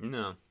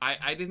 No.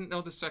 I didn't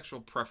know the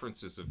sexual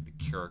preferences of the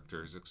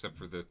characters except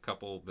for the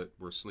couple that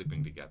were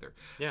sleeping together.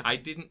 Yeah. I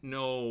didn't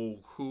know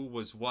who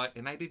was what,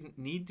 and I didn't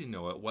need to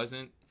know. It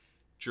wasn't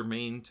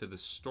germane to the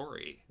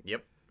story.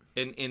 Yep.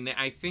 And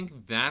I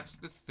think that's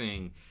the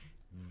thing.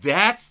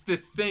 That's the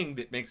thing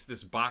that makes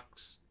this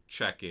box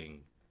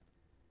checking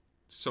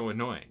so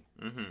annoying.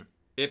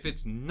 If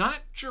it's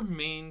not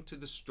germane to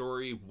the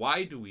story,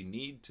 why do we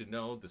need to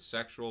know the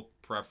sexual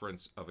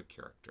preference of a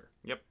character?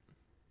 Yep.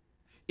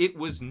 It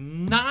was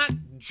not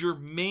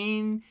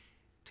germane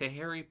to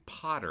Harry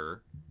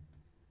Potter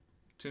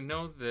to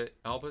know that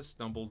Albus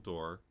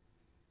Dumbledore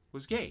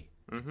was gay.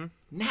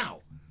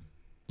 Now,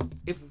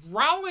 if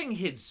Rowling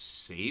had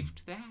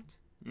saved that,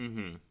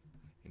 and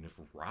if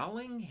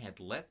Rowling had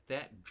let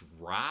that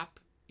drop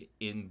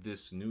in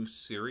this new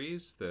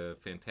series, The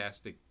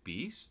Fantastic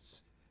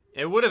Beasts,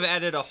 it would have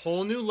added a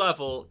whole new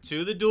level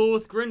to the duel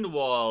with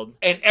Grindelwald.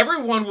 and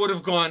everyone would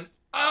have gone,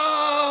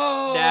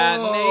 oh! That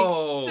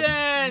makes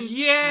sense.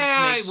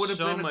 Yeah, this makes it would have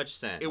so been much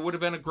sense. It would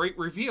have been a great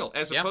reveal,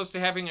 as opposed to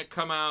having it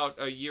come out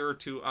a year or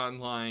two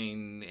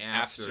online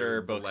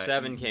after book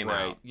 7 came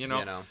out. You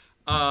know.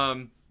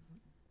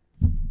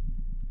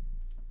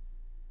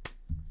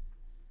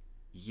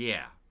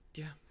 Yeah.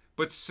 Yeah.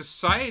 But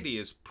society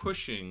is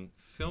pushing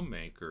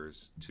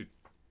filmmakers to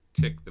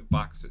tick the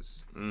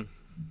boxes.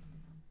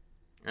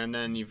 And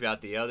then you've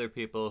got the other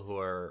people who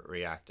are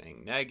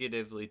reacting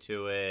negatively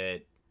to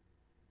it,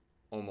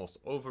 almost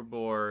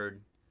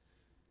overboard.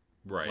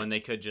 Right. When they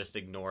could just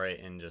ignore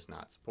it and just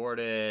not support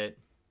it.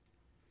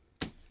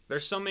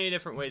 There's so many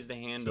different ways to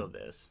handle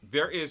this.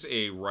 There is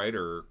a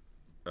writer,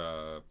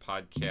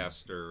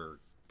 podcaster,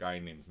 guy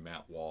named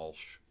Matt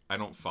Walsh. I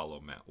don't follow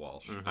Matt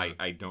Walsh.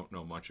 I don't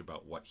know much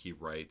about what he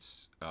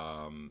writes.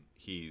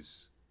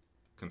 He's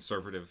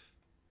conservative.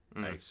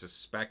 I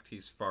suspect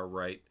he's far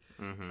right.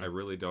 I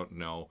really don't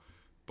know.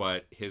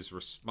 But his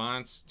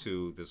response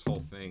to this whole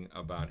thing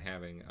about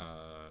having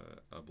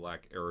a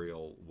black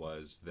Ariel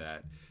was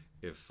that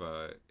if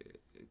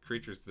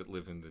creatures that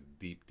live in the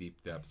deep,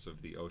 deep depths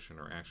of the ocean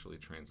are actually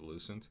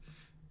translucent,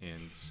 and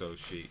so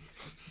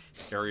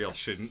Ariel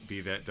shouldn't be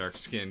that dark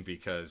skinned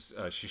because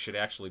she should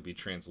actually be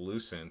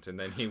translucent. And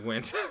then he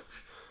went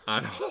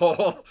on a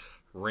whole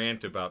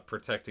rant about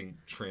protecting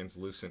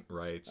translucent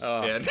rights.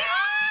 And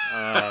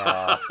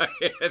my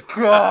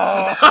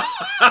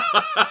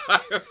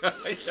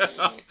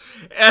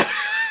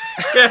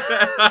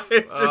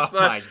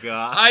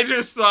God. I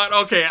just thought,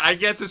 okay, I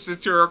get the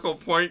satirical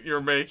point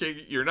you're making.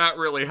 You're not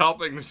really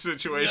helping the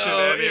situation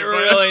any. You're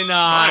really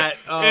not.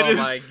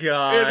 My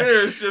God. It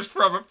is, just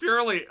from a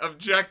purely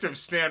objective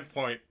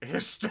standpoint,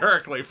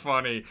 hysterically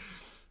funny.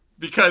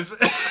 Because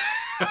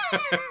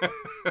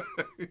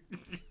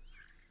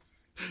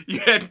you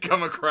hadn't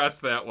come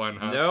across that one,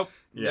 huh? Nope.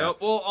 Yeah.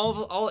 Nope.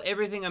 Well,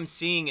 everything I'm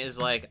seeing is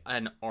like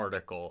an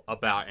article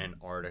about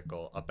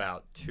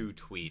 2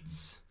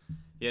 tweets.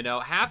 You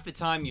know, half the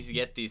time you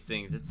get these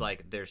things, it's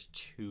like there's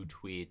 2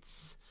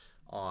 tweets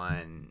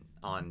on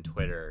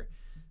Twitter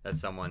that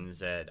someone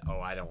said, oh,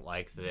 I don't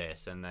like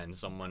this, and then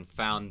someone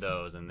found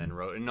those and then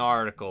wrote an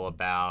article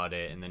about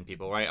it, and then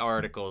people write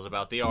articles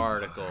about the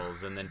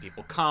articles, and then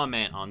people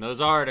comment on those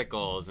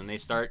articles, and they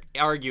start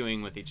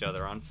arguing with each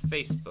other on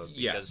Facebook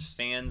because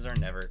fans are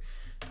never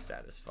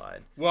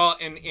satisfied. Well,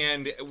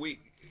 and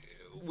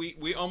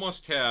we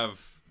almost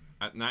have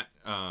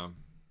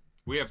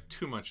we have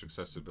too much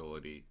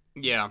accessibility.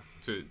 Yeah.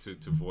 To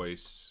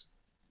voice,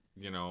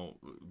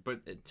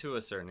 but to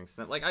a certain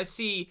extent, like I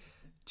see.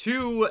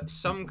 To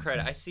some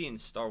credit, I see in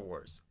Star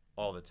Wars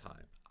all the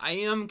time. I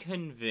am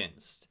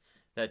convinced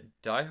that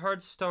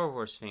diehard Star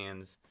Wars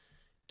fans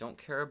don't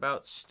care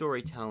about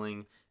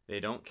storytelling.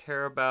 They don't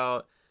care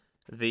about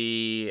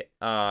the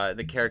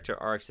character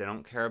arcs. They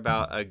don't care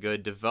about a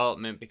good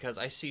development, because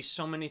I see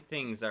so many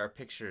things that are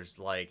pictures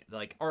like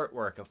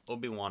artwork of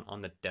Obi-Wan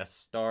on the Death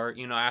Star.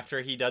 You know,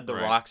 after he did the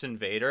Rocks and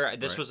Vader,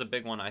 this was a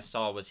big one I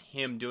saw, was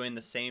him doing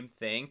the same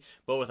thing,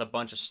 but with a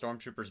bunch of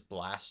stormtroopers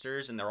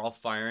blasters, and they're all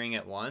firing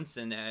at once,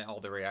 and all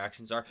the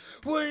reactions are,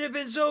 "Wouldn't it have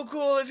been so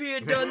cool if he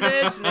had done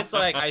this?" And it's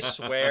like, I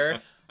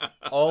swear,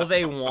 all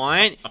they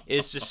want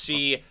is to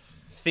see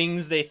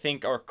things they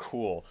think are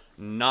cool,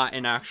 not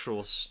an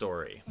actual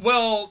story.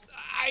 Well,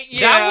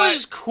 That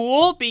was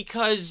cool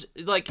because,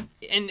 like,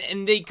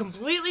 and they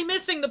completely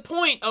missing the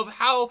point of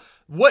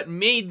what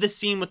made the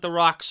scene with The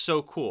Rock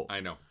so cool. I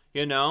know.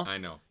 You know? I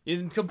know.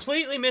 You're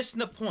completely missing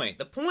the point.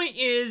 The point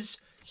is,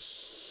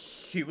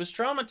 he was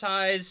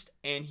traumatized,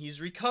 and he's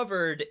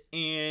recovered,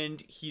 and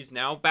he's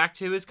now back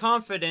to his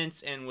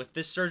confidence, and with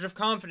this surge of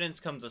confidence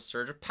comes a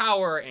surge of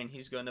power, and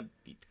he's going to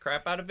beat the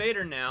crap out of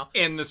Vader now.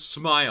 And the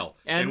smile.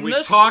 And we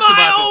the talked smile,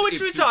 about this.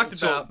 which we talked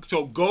about.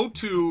 So go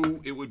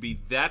to, it would be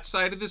that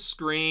side of the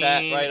screen, That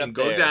right and up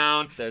go there.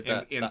 down, There's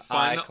and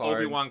find the iCard.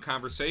 Obi-Wan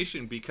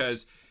conversation,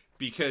 because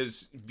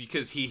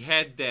he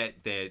had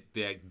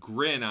that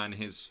grin on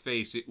his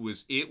face. It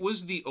was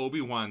the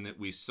Obi-Wan that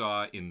we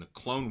saw in the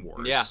Clone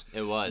Wars. Yeah,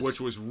 it was. Which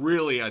was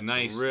really a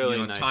nice,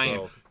 nice tie-in.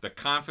 little... The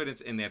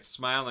confidence and that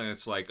smile, and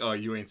it's like, oh,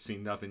 you ain't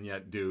seen nothing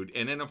yet, dude.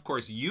 And then, of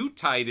course, you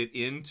tied it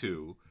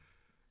into,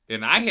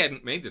 and I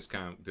hadn't made this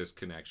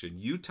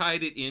connection, you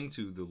tied it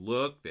into the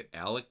look that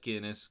Alec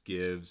Guinness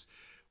gives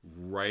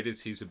right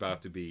as he's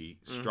about to be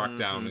struck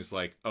down. Is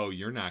like, oh,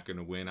 you're not going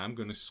to win. I'm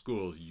going to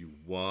school you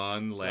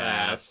one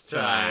last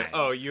time.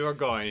 Oh, you're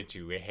going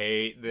to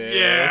hate this.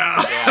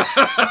 Yeah.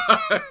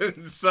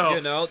 So,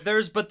 you know,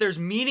 there's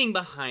meaning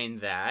behind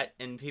that,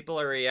 and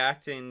people are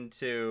reacting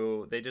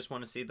to, they just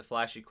want to see the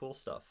flashy cool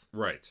stuff.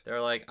 Right.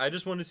 They're like, I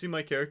just want to see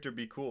my character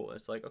be cool.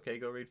 It's like, okay,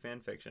 go read fan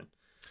fiction.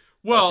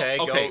 Well,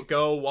 okay.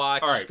 Go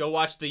watch right. Go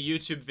watch the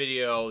YouTube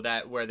video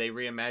where they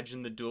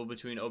reimagine the duel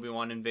between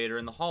Obi-Wan and Vader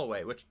in the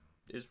hallway, which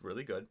is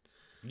really good.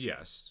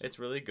 Yes. It's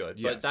really good.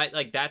 Yes.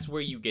 But that's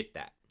where you get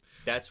that.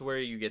 That's where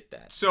you get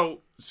that.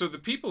 So the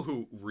people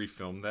who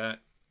refilmed that,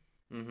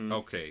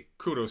 okay,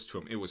 kudos to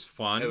them. It was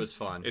fun. It was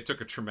fun. It took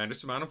a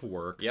tremendous amount of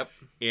work. Yep.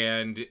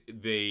 And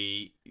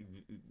they,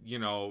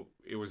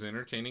 it was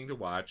entertaining to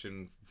watch,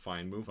 and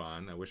fine, move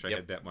on. I wish I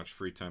had that much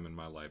free time in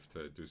my life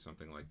to do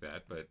something like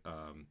that. But,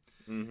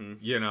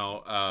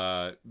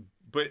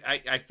 but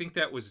I think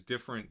that was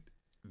different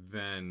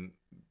than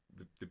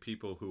the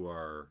people who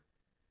are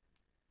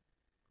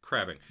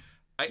crabbing.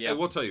 I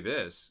will tell you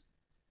this.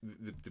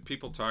 The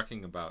people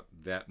talking about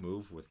that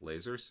move with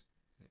lasers,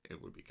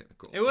 it would be kind of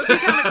cool. It would be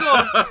kind of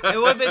cool. It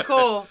would be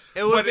cool.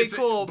 It would be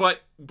cool. But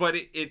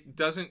it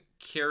doesn't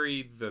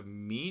carry the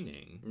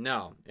meaning.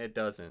 No, it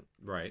doesn't.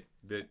 Right.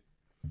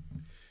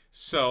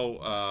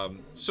 So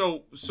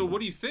what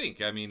do you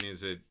think? I mean,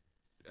 is it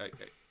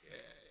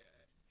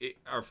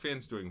are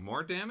fans doing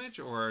more damage,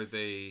 or are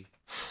they?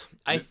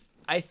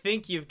 I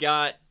think you've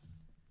got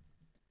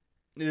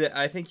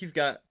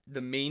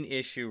the main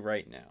issue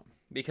right now,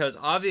 because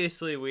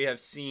obviously we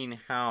have seen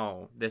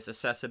how this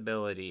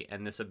accessibility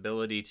and this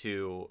ability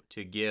to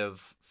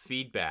give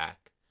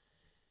feedback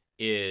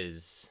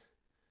is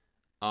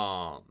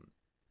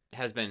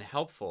has been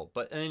helpful,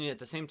 but then at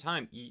the same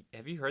time,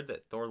 have you heard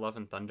that Thor: Love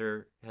and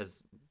Thunder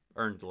has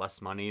earned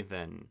less money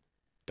than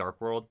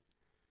Dark World?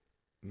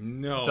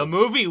 No. The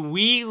movie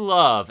we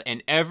love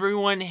and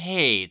everyone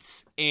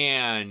hates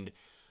and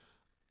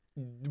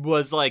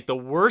was like the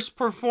worst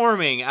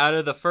performing out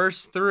of the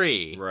first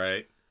three.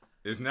 Right.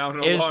 Is now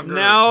no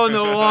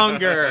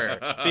longer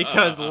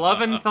because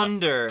Love and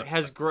Thunder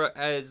has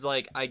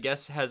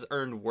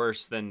earned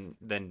worse than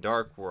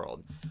Dark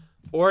World,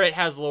 or it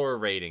has lower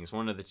ratings.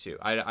 One of the two.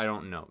 I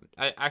don't know.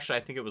 I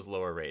think it was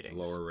lower ratings.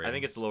 I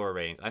think it's lower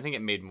ratings. I think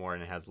it made more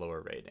and it has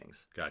lower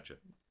ratings. Gotcha.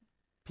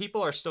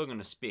 People are still going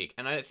to speak,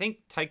 and I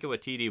think Taika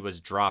Waititi was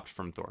dropped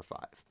from Thor 5.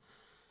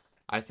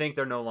 I think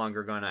they're no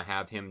longer going to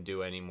have him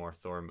do any more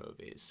Thor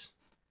movies.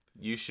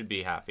 You should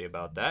be happy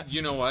about that.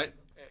 You know what?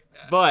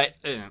 But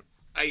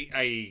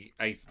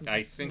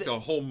I think the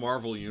whole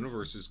Marvel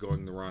universe is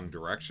going the wrong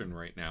direction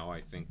right now. I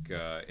think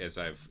as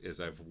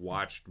I've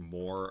watched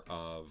more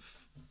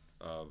of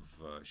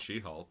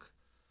She-Hulk,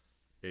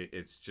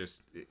 it's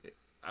just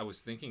I was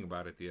thinking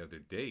about it the other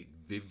day.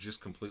 They've just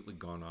completely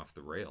gone off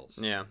the rails.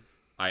 Yeah.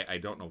 I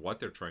don't know what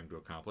they're trying to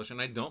accomplish, and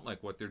I don't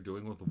like what they're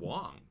doing with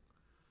Wong.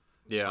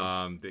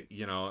 Yeah.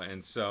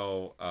 And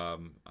so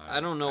I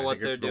don't know what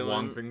they're doing. It's the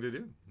Wong thing to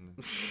do.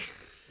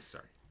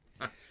 Sorry.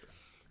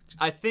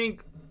 I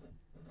think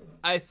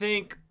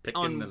Picking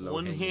on the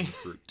one low-hanging hand,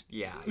 fruit.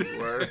 yeah, you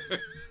were.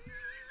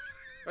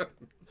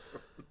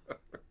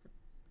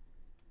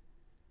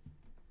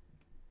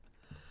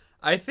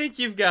 I think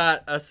you've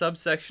got a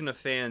subsection of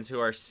fans who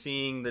are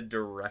seeing the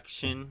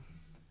direction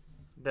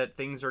that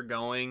things are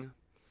going,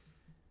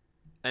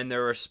 and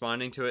they're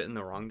responding to it in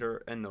the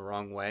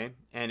wrong way,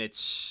 and it's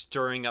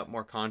stirring up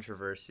more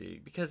controversy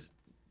because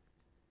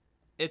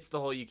it's the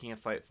whole you can't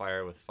fight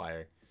fire with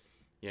fire.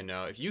 You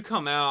know, if you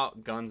come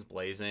out guns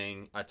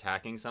blazing,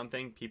 attacking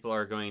something, people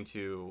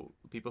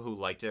who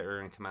liked it are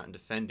going to come out and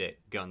defend it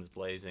guns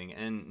blazing,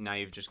 and now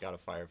you've just got a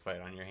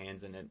firefight on your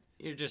hands, and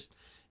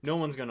no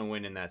one's going to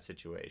win in that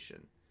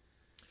situation.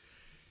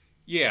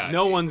 Yeah.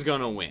 No one's going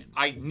to win.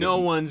 No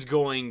one's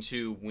going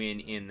to win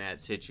in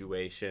that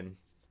situation.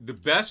 The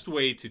best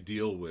way to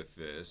deal with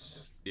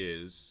this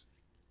is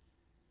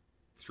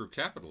through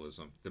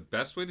capitalism. The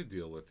best way to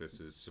deal with this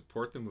is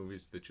support the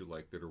movies that you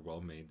like, that are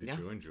well made, that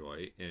you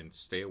enjoy, and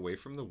stay away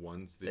from the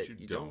ones that you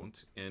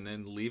don't, and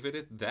then leave it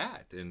at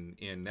that.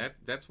 And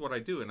that's what I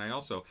do. And I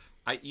also,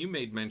 you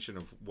made mention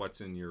of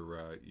what's in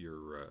your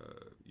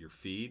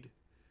feed,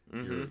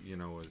 your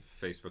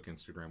Facebook,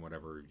 Instagram,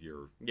 whatever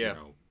your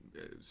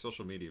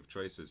social media of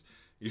choices.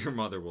 Your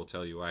mother will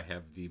tell you I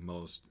have the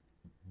most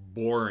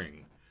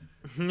boring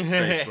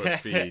Facebook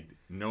feed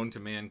known to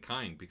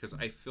mankind, because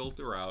I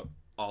filter out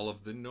all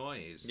of the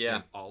noise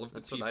and all of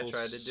the people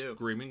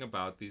screaming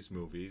about these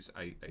movies.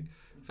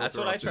 That's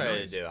what I try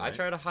to do. Right? I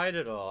try to hide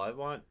it all.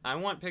 I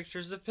want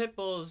pictures of pit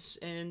bulls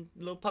and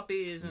little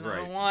puppies, and I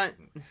don't want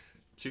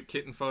cute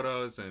kitten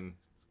photos and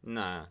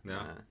nah.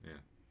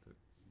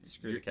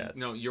 Screw the cats.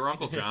 No, your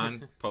Uncle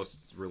John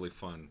posts really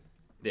fun.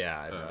 Yeah,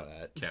 I know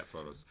that. Cat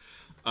photos.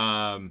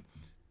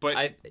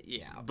 But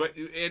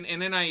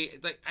then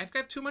I've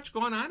got too much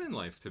going on in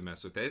life to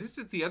mess with that. This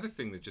is the other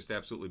thing that just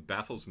absolutely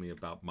baffles me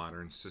about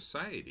modern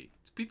society.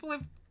 Do people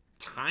have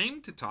time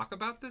to talk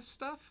about this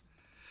stuff?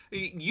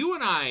 You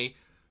and I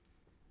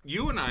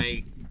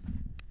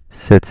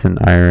sits in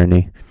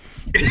irony.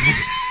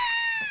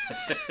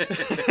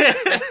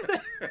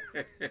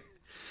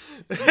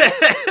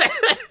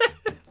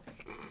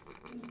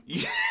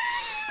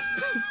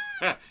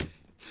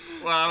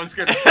 Well, I was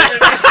gonna.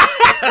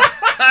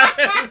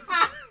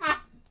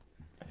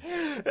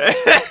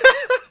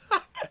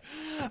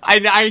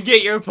 I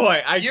get your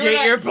point. I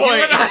get your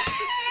point.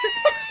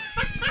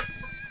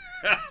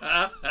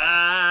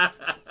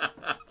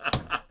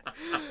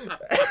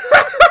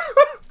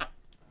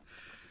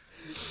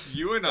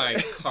 You and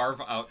I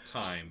carve out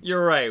time.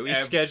 You're right. We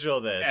schedule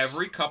this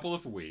every couple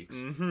of weeks.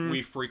 Mm-hmm.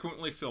 We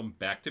frequently film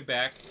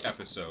back-to-back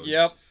episodes.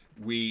 Yep.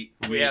 We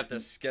have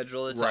to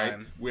schedule the time.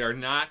 Right. We are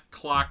not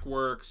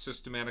clockwork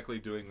systematically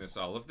doing this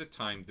all of the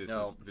time. This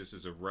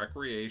is a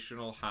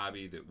recreational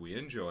hobby that we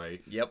enjoy.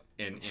 Yep.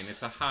 And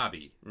it's a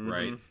hobby,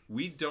 right?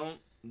 We don't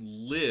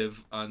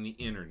live on the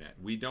internet.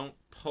 We don't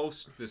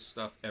post this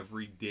stuff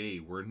every day.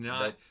 We're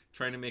not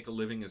trying to make a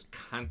living as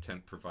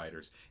content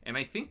providers. And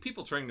I think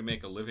people trying to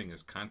make a living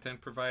as content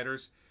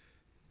providers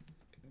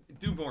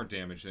do more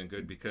damage than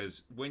good,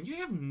 because when you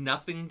have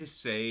nothing to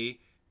say,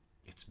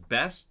 it's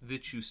best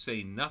that you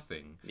say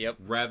nothing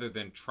rather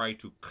than try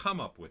to come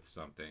up with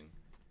something,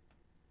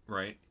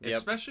 right? Yep.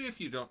 Especially if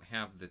you don't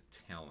have the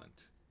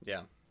talent.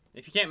 Yeah.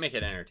 If you can't make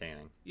it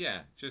entertaining.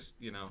 Yeah, just,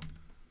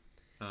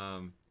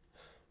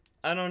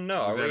 I don't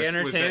know. Are we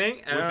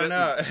entertaining? I don't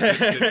know.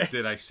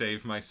 Did I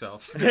save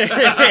myself?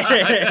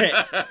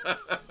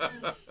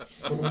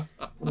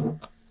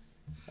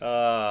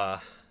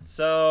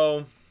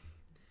 So,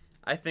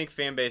 I think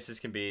fan bases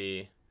can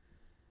be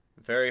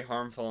very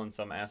harmful in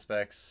some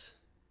aspects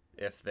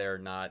if they're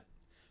not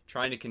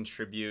trying to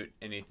contribute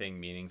anything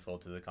meaningful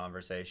to the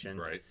conversation.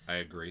 Right, I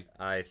agree.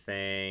 I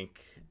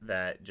think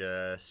that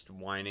just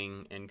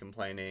whining and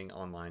complaining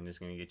online is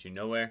going to get you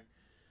nowhere.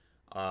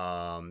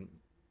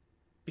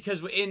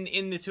 Because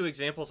in the two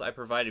examples I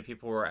provided,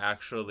 people were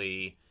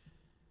actually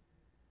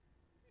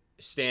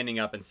standing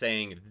up and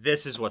saying,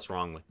 this is what's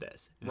wrong with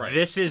this. Right.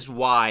 This is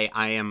why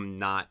I am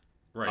not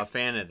a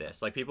fan of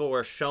this. Like, people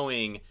were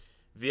showing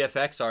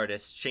VFX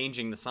artists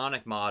changing the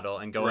Sonic model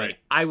and going,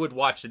 I would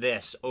watch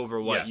this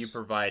over what you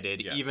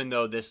provided, even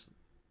though this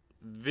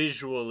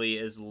visually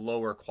is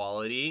lower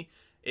quality.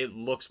 It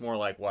looks more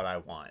like what I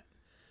want.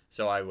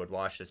 So I would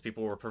watch this.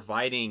 People were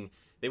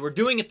they were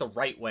doing it the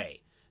right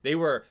way. They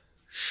were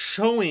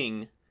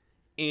showing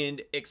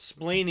and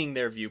explaining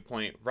their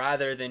viewpoint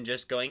rather than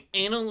just going,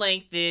 I don't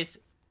like this,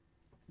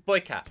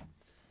 boycott.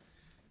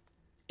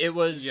 It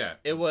was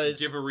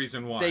give a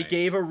reason why. They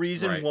gave a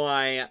reason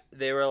why.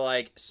 They were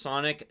like,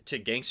 Sonic to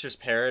Gangster's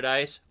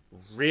Paradise?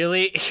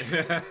 Really?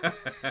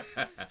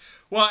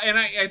 Well, and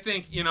I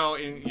think,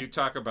 you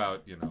talk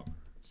about,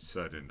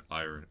 sudden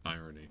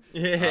irony.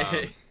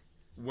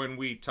 When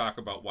we talk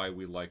about why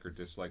we like or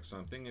dislike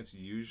something, it's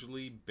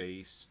usually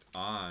based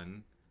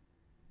on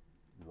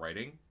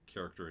writing,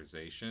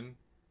 characterization,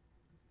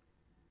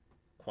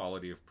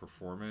 quality of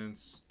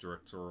performance,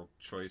 directorial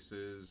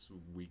choices.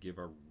 We give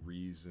our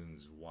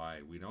reasons why.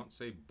 We don't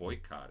say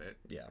boycott it.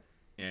 Yeah.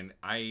 And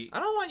I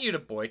don't want you to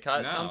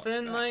boycott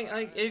something. No.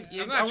 Like if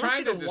I'm not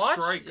trying to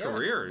destroy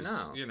careers.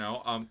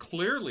 No.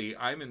 Clearly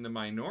I'm in the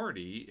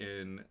minority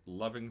in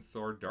loving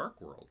Thor: Dark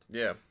World.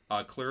 Yeah.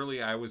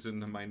 Clearly I was in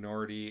the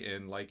minority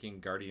in liking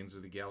Guardians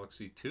of the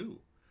Galaxy 2.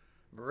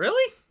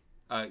 Really?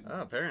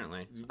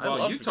 Apparently.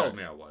 Well, you told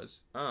me I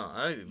was. Oh,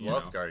 I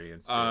love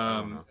Guardians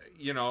too.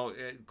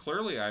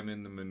 Clearly I'm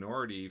in the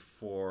minority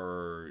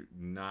for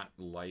not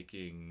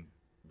liking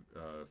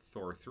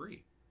Thor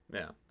 3.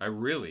 Yeah. I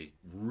really,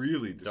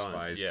 really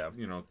despise,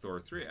 Thor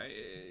 3.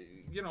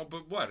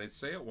 But what? I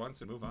say it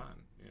once and move on.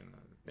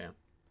 Yeah.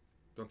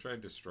 Don't try to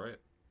destroy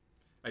it.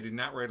 I did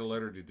not write a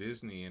letter to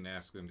Disney and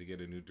ask them to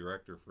get a new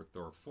director for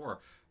Thor 4.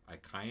 I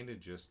kind of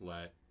just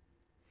let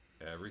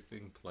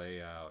everything play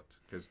out,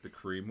 because the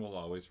cream will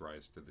always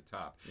rise to the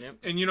top. Yep.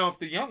 And if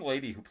the young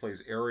lady who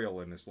plays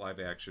Ariel in this live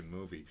action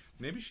movie,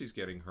 maybe she's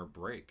getting her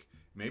break,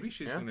 Maybe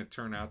she's Yeah. going to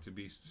turn out to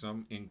be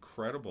some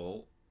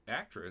incredible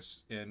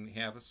actress and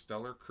have a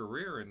stellar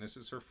career, and this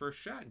is her first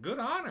shot. Good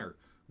on her.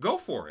 Go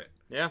for it.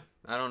 Yeah,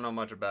 I don't know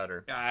much about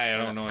her. I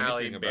don't know Halle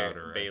anything about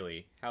her.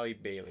 Bailey. Halle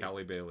Bailey.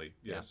 Halle Bailey,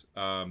 yes.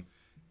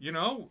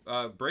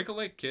 Break a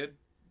leg, kid.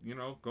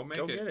 Go make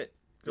Go it. get it.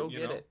 Go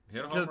get it.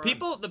 Hit a home The run.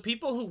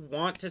 people who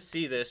want to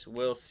see this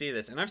will see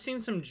this, and I've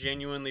seen some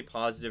genuinely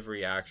positive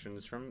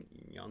reactions from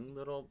young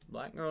little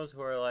black girls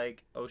who are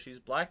like, "Oh, she's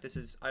black.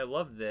 I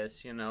love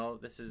this.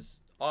 This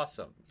is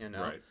awesome.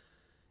 Right.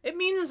 It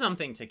means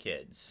something to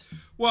kids."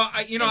 Well,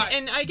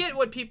 and I get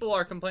what people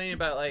are complaining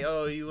about, like,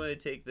 "Oh, you want to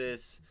take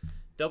this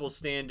double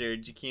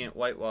standards? You can't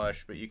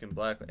whitewash, but you can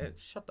black."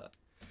 Shut up.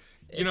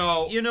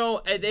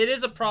 It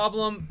is a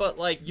problem, but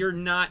like you're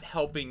not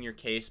helping your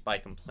case by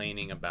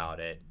complaining about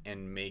it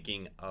and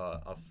making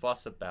a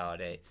fuss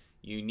about it.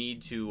 You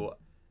need to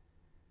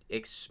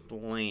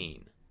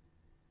explain,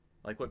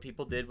 like what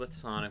people did with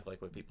Sonic,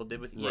 like what people did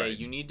with EA. Right.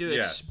 You need to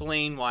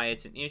explain why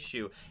it's an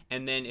issue,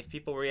 and then if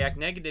people react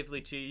negatively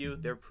to you,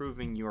 they're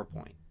proving your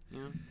point.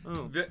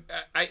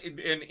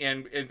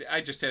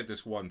 I just had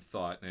this one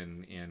thought,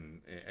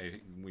 and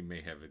we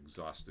may have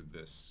exhausted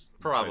this.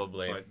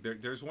 Probably.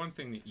 But there's one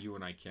thing that you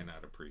and I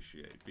cannot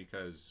appreciate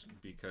because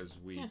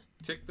we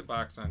tick the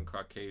box on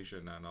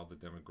Caucasian on all the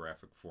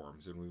demographic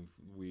forms, and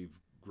we've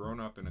grown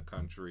up in a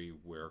country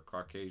where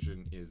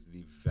Caucasian is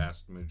the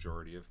vast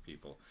majority of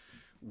people.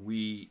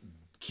 We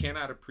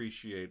cannot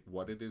appreciate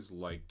what it is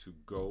like to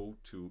go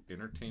to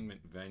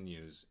entertainment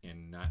venues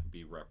and not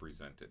be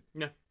represented.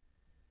 Yeah.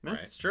 No,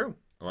 Right. it's true.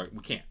 All right,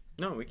 we can't.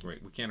 No, we can't.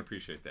 Right, we can't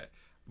appreciate that.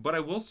 But I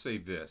will say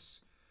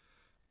this.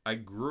 I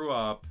grew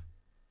up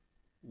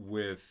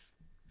with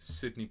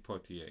Sidney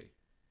Poitier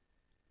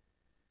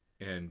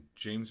and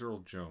James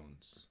Earl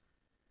Jones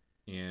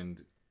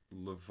and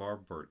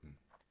LeVar Burton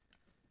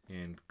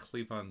and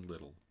Cleavon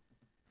Little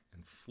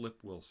and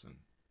Flip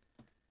Wilson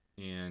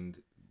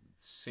and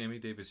Sammy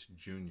Davis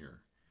Jr.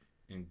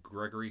 and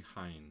Gregory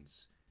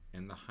Hines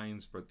and the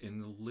Hines brothers,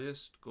 and the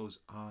list goes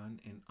on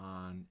and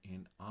on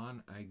and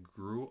on. I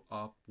grew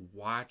up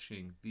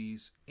watching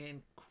these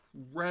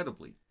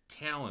incredibly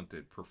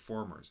talented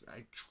performers that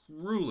I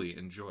truly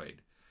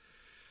enjoyed.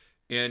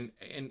 And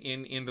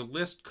the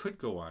list could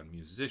go on.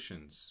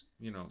 Musicians,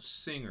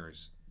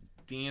 singers,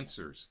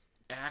 dancers,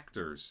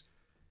 actors,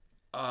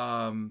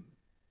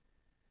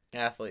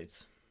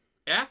 Athletes.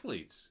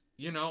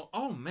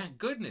 Oh my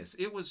goodness,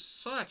 it was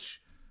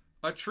such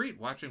a treat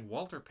watching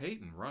Walter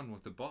Payton run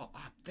with the ball.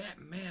 Oh, that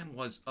man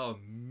was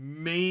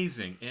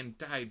amazing and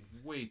died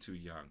way too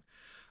young.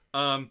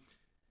 The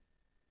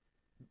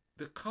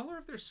color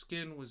of their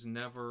skin was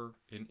never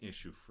an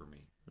issue for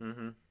me.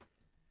 Mm-hmm.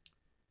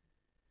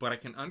 But I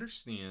can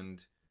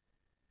understand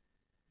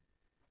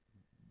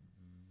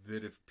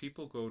that if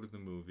people go to the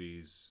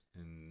movies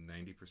and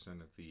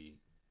 90% of the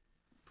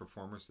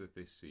performers that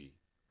they see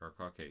are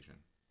Caucasian,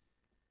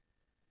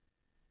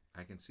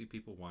 I can see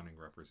people wanting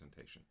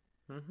representation.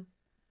 Mm-hmm.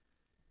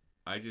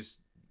 I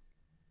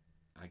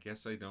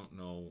guess I don't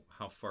know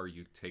how far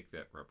you take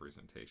that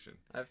representation.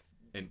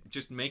 And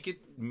just make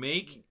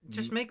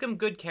them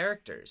good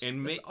characters.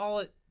 And that's make all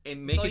it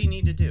you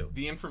need to do.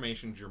 The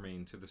information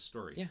germane to the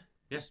story. Yeah.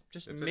 Yes.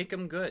 Just make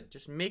them good.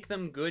 Just make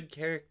them good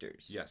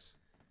characters. Yes.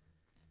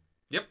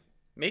 Yep.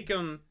 Make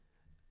them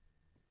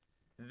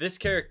this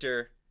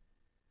character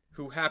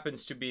who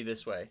happens to be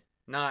this way,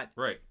 not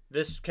right.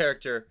 This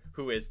character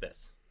who is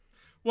this.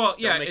 Well,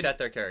 yeah, make that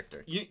their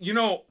character.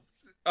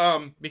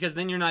 Because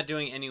then you're not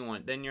doing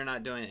anyone. Then you're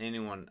not doing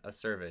anyone a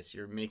service.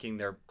 You're making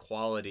their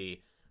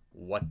quality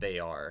what they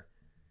are,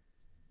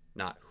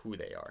 not who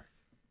they are.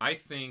 I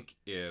think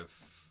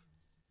if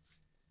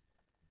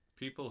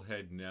people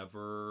had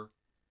never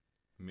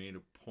made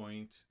a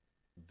point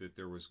that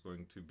there was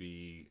going to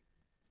be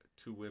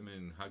two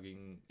women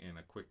hugging and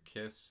a quick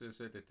kiss, is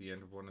it, at the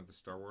end of one of the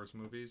Star Wars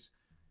movies,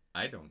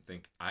 I don't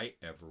think I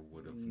ever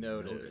would have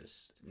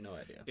noticed. No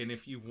idea. And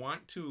if you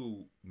want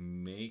to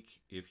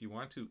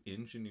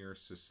engineer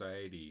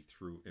society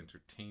through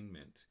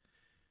entertainment,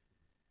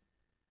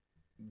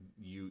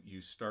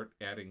 you start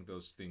adding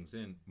those things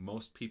in,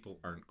 most people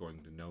aren't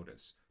going to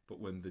notice. But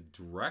when the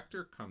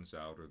director comes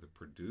out or the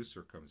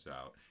producer comes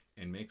out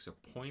and makes a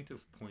point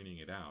of pointing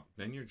it out,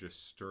 then you're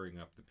just stirring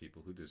up the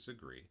people who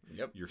disagree.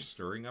 Yep. You're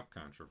stirring up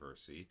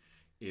controversy.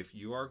 If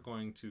you are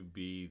going to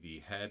be the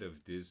head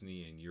of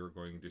Disney and you're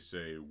going to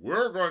say,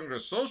 we're going to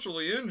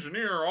socially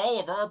engineer all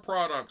of our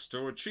products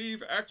to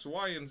achieve X,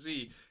 Y, and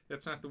Z,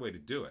 that's not the way to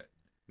do it.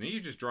 Then you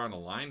just draw a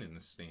line in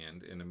the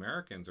stand, and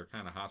Americans are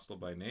kind of hostile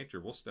by nature.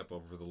 We'll step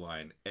over the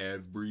line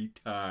every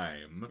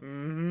time.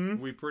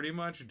 Mm-hmm. We pretty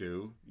much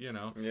do,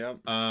 Yep.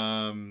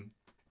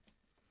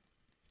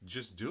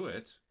 Just do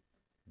it.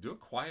 Do it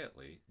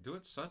quietly. Do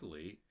it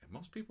subtly. And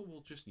most people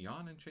will just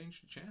yawn and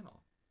change the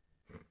channel.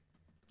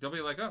 They'll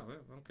be like, oh, well,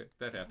 okay,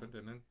 that happened,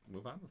 and then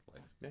move on with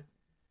life. Yeah.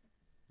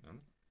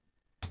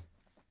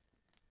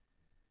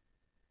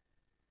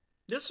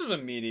 This was a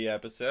meaty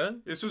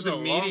episode. This was a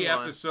meaty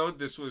episode.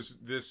 This was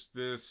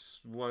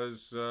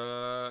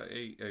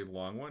a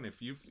long one.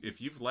 If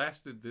you've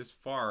lasted this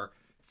far,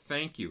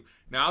 thank you.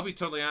 Now I'll be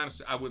totally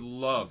honest. I would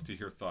love to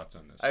hear thoughts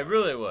on this. I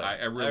really would.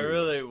 I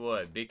really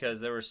would, because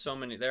there are so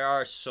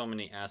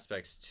many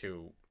aspects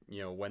to,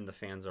 you know, when the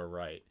fans are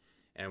right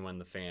and when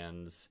the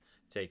fans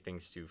take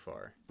things too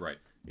far. Right.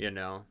 You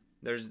know,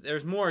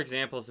 there's more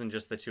examples than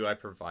just the two I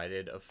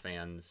provided of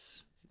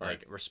fans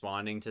like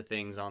responding to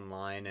things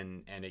online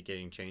and it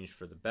getting changed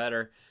for the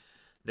better.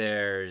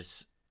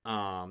 There's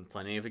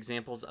plenty of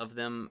examples of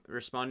them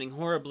responding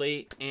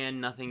horribly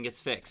and nothing gets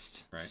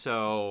fixed. Right.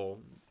 So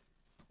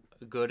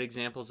good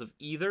examples of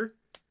either.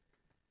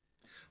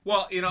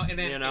 Well,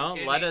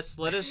 let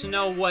us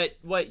know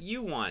what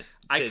you want.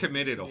 I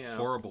committed a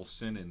horrible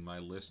sin in my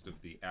list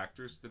of the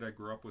actors that I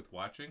grew up with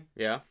watching.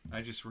 Yeah.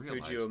 I just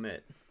realized. Who'd you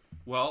omit?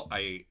 Well,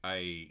 I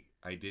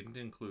didn't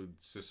include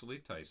Cicely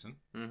Tyson.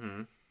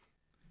 Mm-hmm.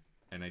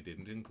 And I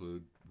didn't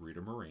include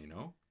Rita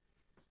Moreno.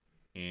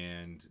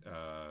 And,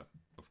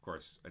 of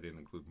course, I didn't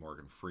include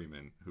Morgan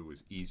Freeman, who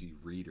was Easy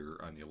Reader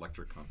on the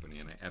Electric Company,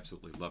 and I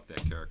absolutely loved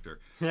that character.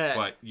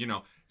 But,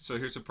 so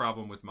here's a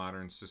problem with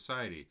modern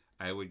society.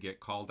 I would get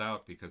called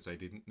out because I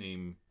didn't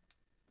name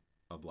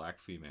a black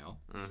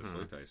female,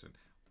 Cicely Tyson,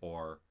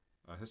 or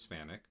a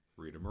Hispanic,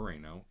 Rita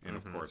Moreno. And,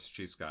 of course,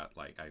 she's got,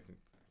 like, an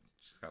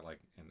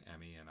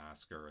Emmy, an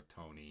Oscar, a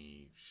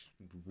Tony,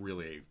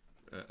 really...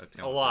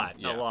 a lot.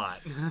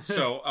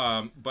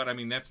 So, but I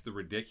mean, that's the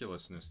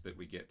ridiculousness that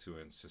we get to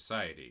in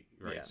society,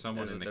 right? Yeah,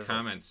 someone in the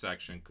comments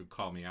section could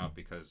call me out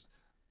because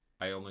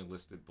I only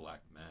listed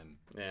black men.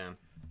 Yeah.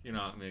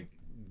 I mean,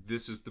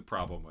 this is the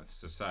problem with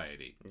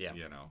society. Yeah.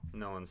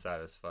 No one's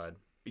satisfied.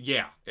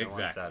 Yeah, exactly.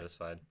 No one's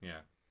satisfied.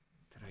 Yeah.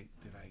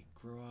 Did I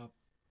grow up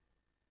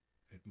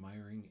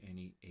admiring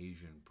any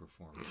Asian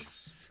performers?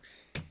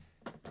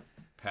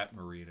 Pat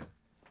Morita.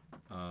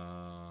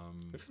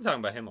 We've been talking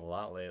about him a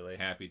lot lately.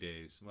 Happy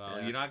Days. Well,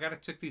 I got to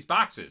tick these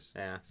boxes.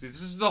 Yeah. See,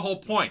 this is the whole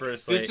point.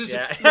 Bruce Lee, this is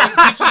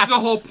the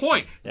whole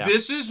point. Yeah.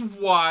 This is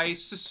why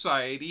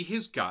society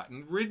has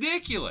gotten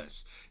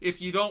ridiculous.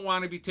 If you don't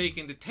want to be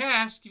taken to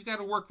task, you've got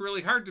to work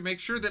really hard to make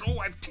sure that,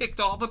 I've ticked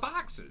all the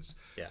boxes.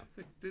 Yeah.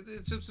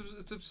 It's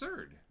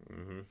absurd.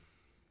 Mm-hmm.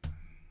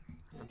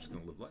 I'm just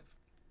going to live life.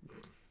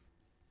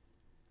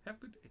 Have a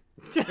good day.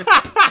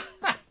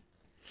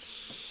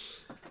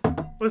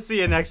 We'll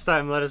see you next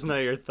time. Let us know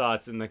your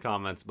thoughts in the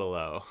comments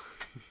below.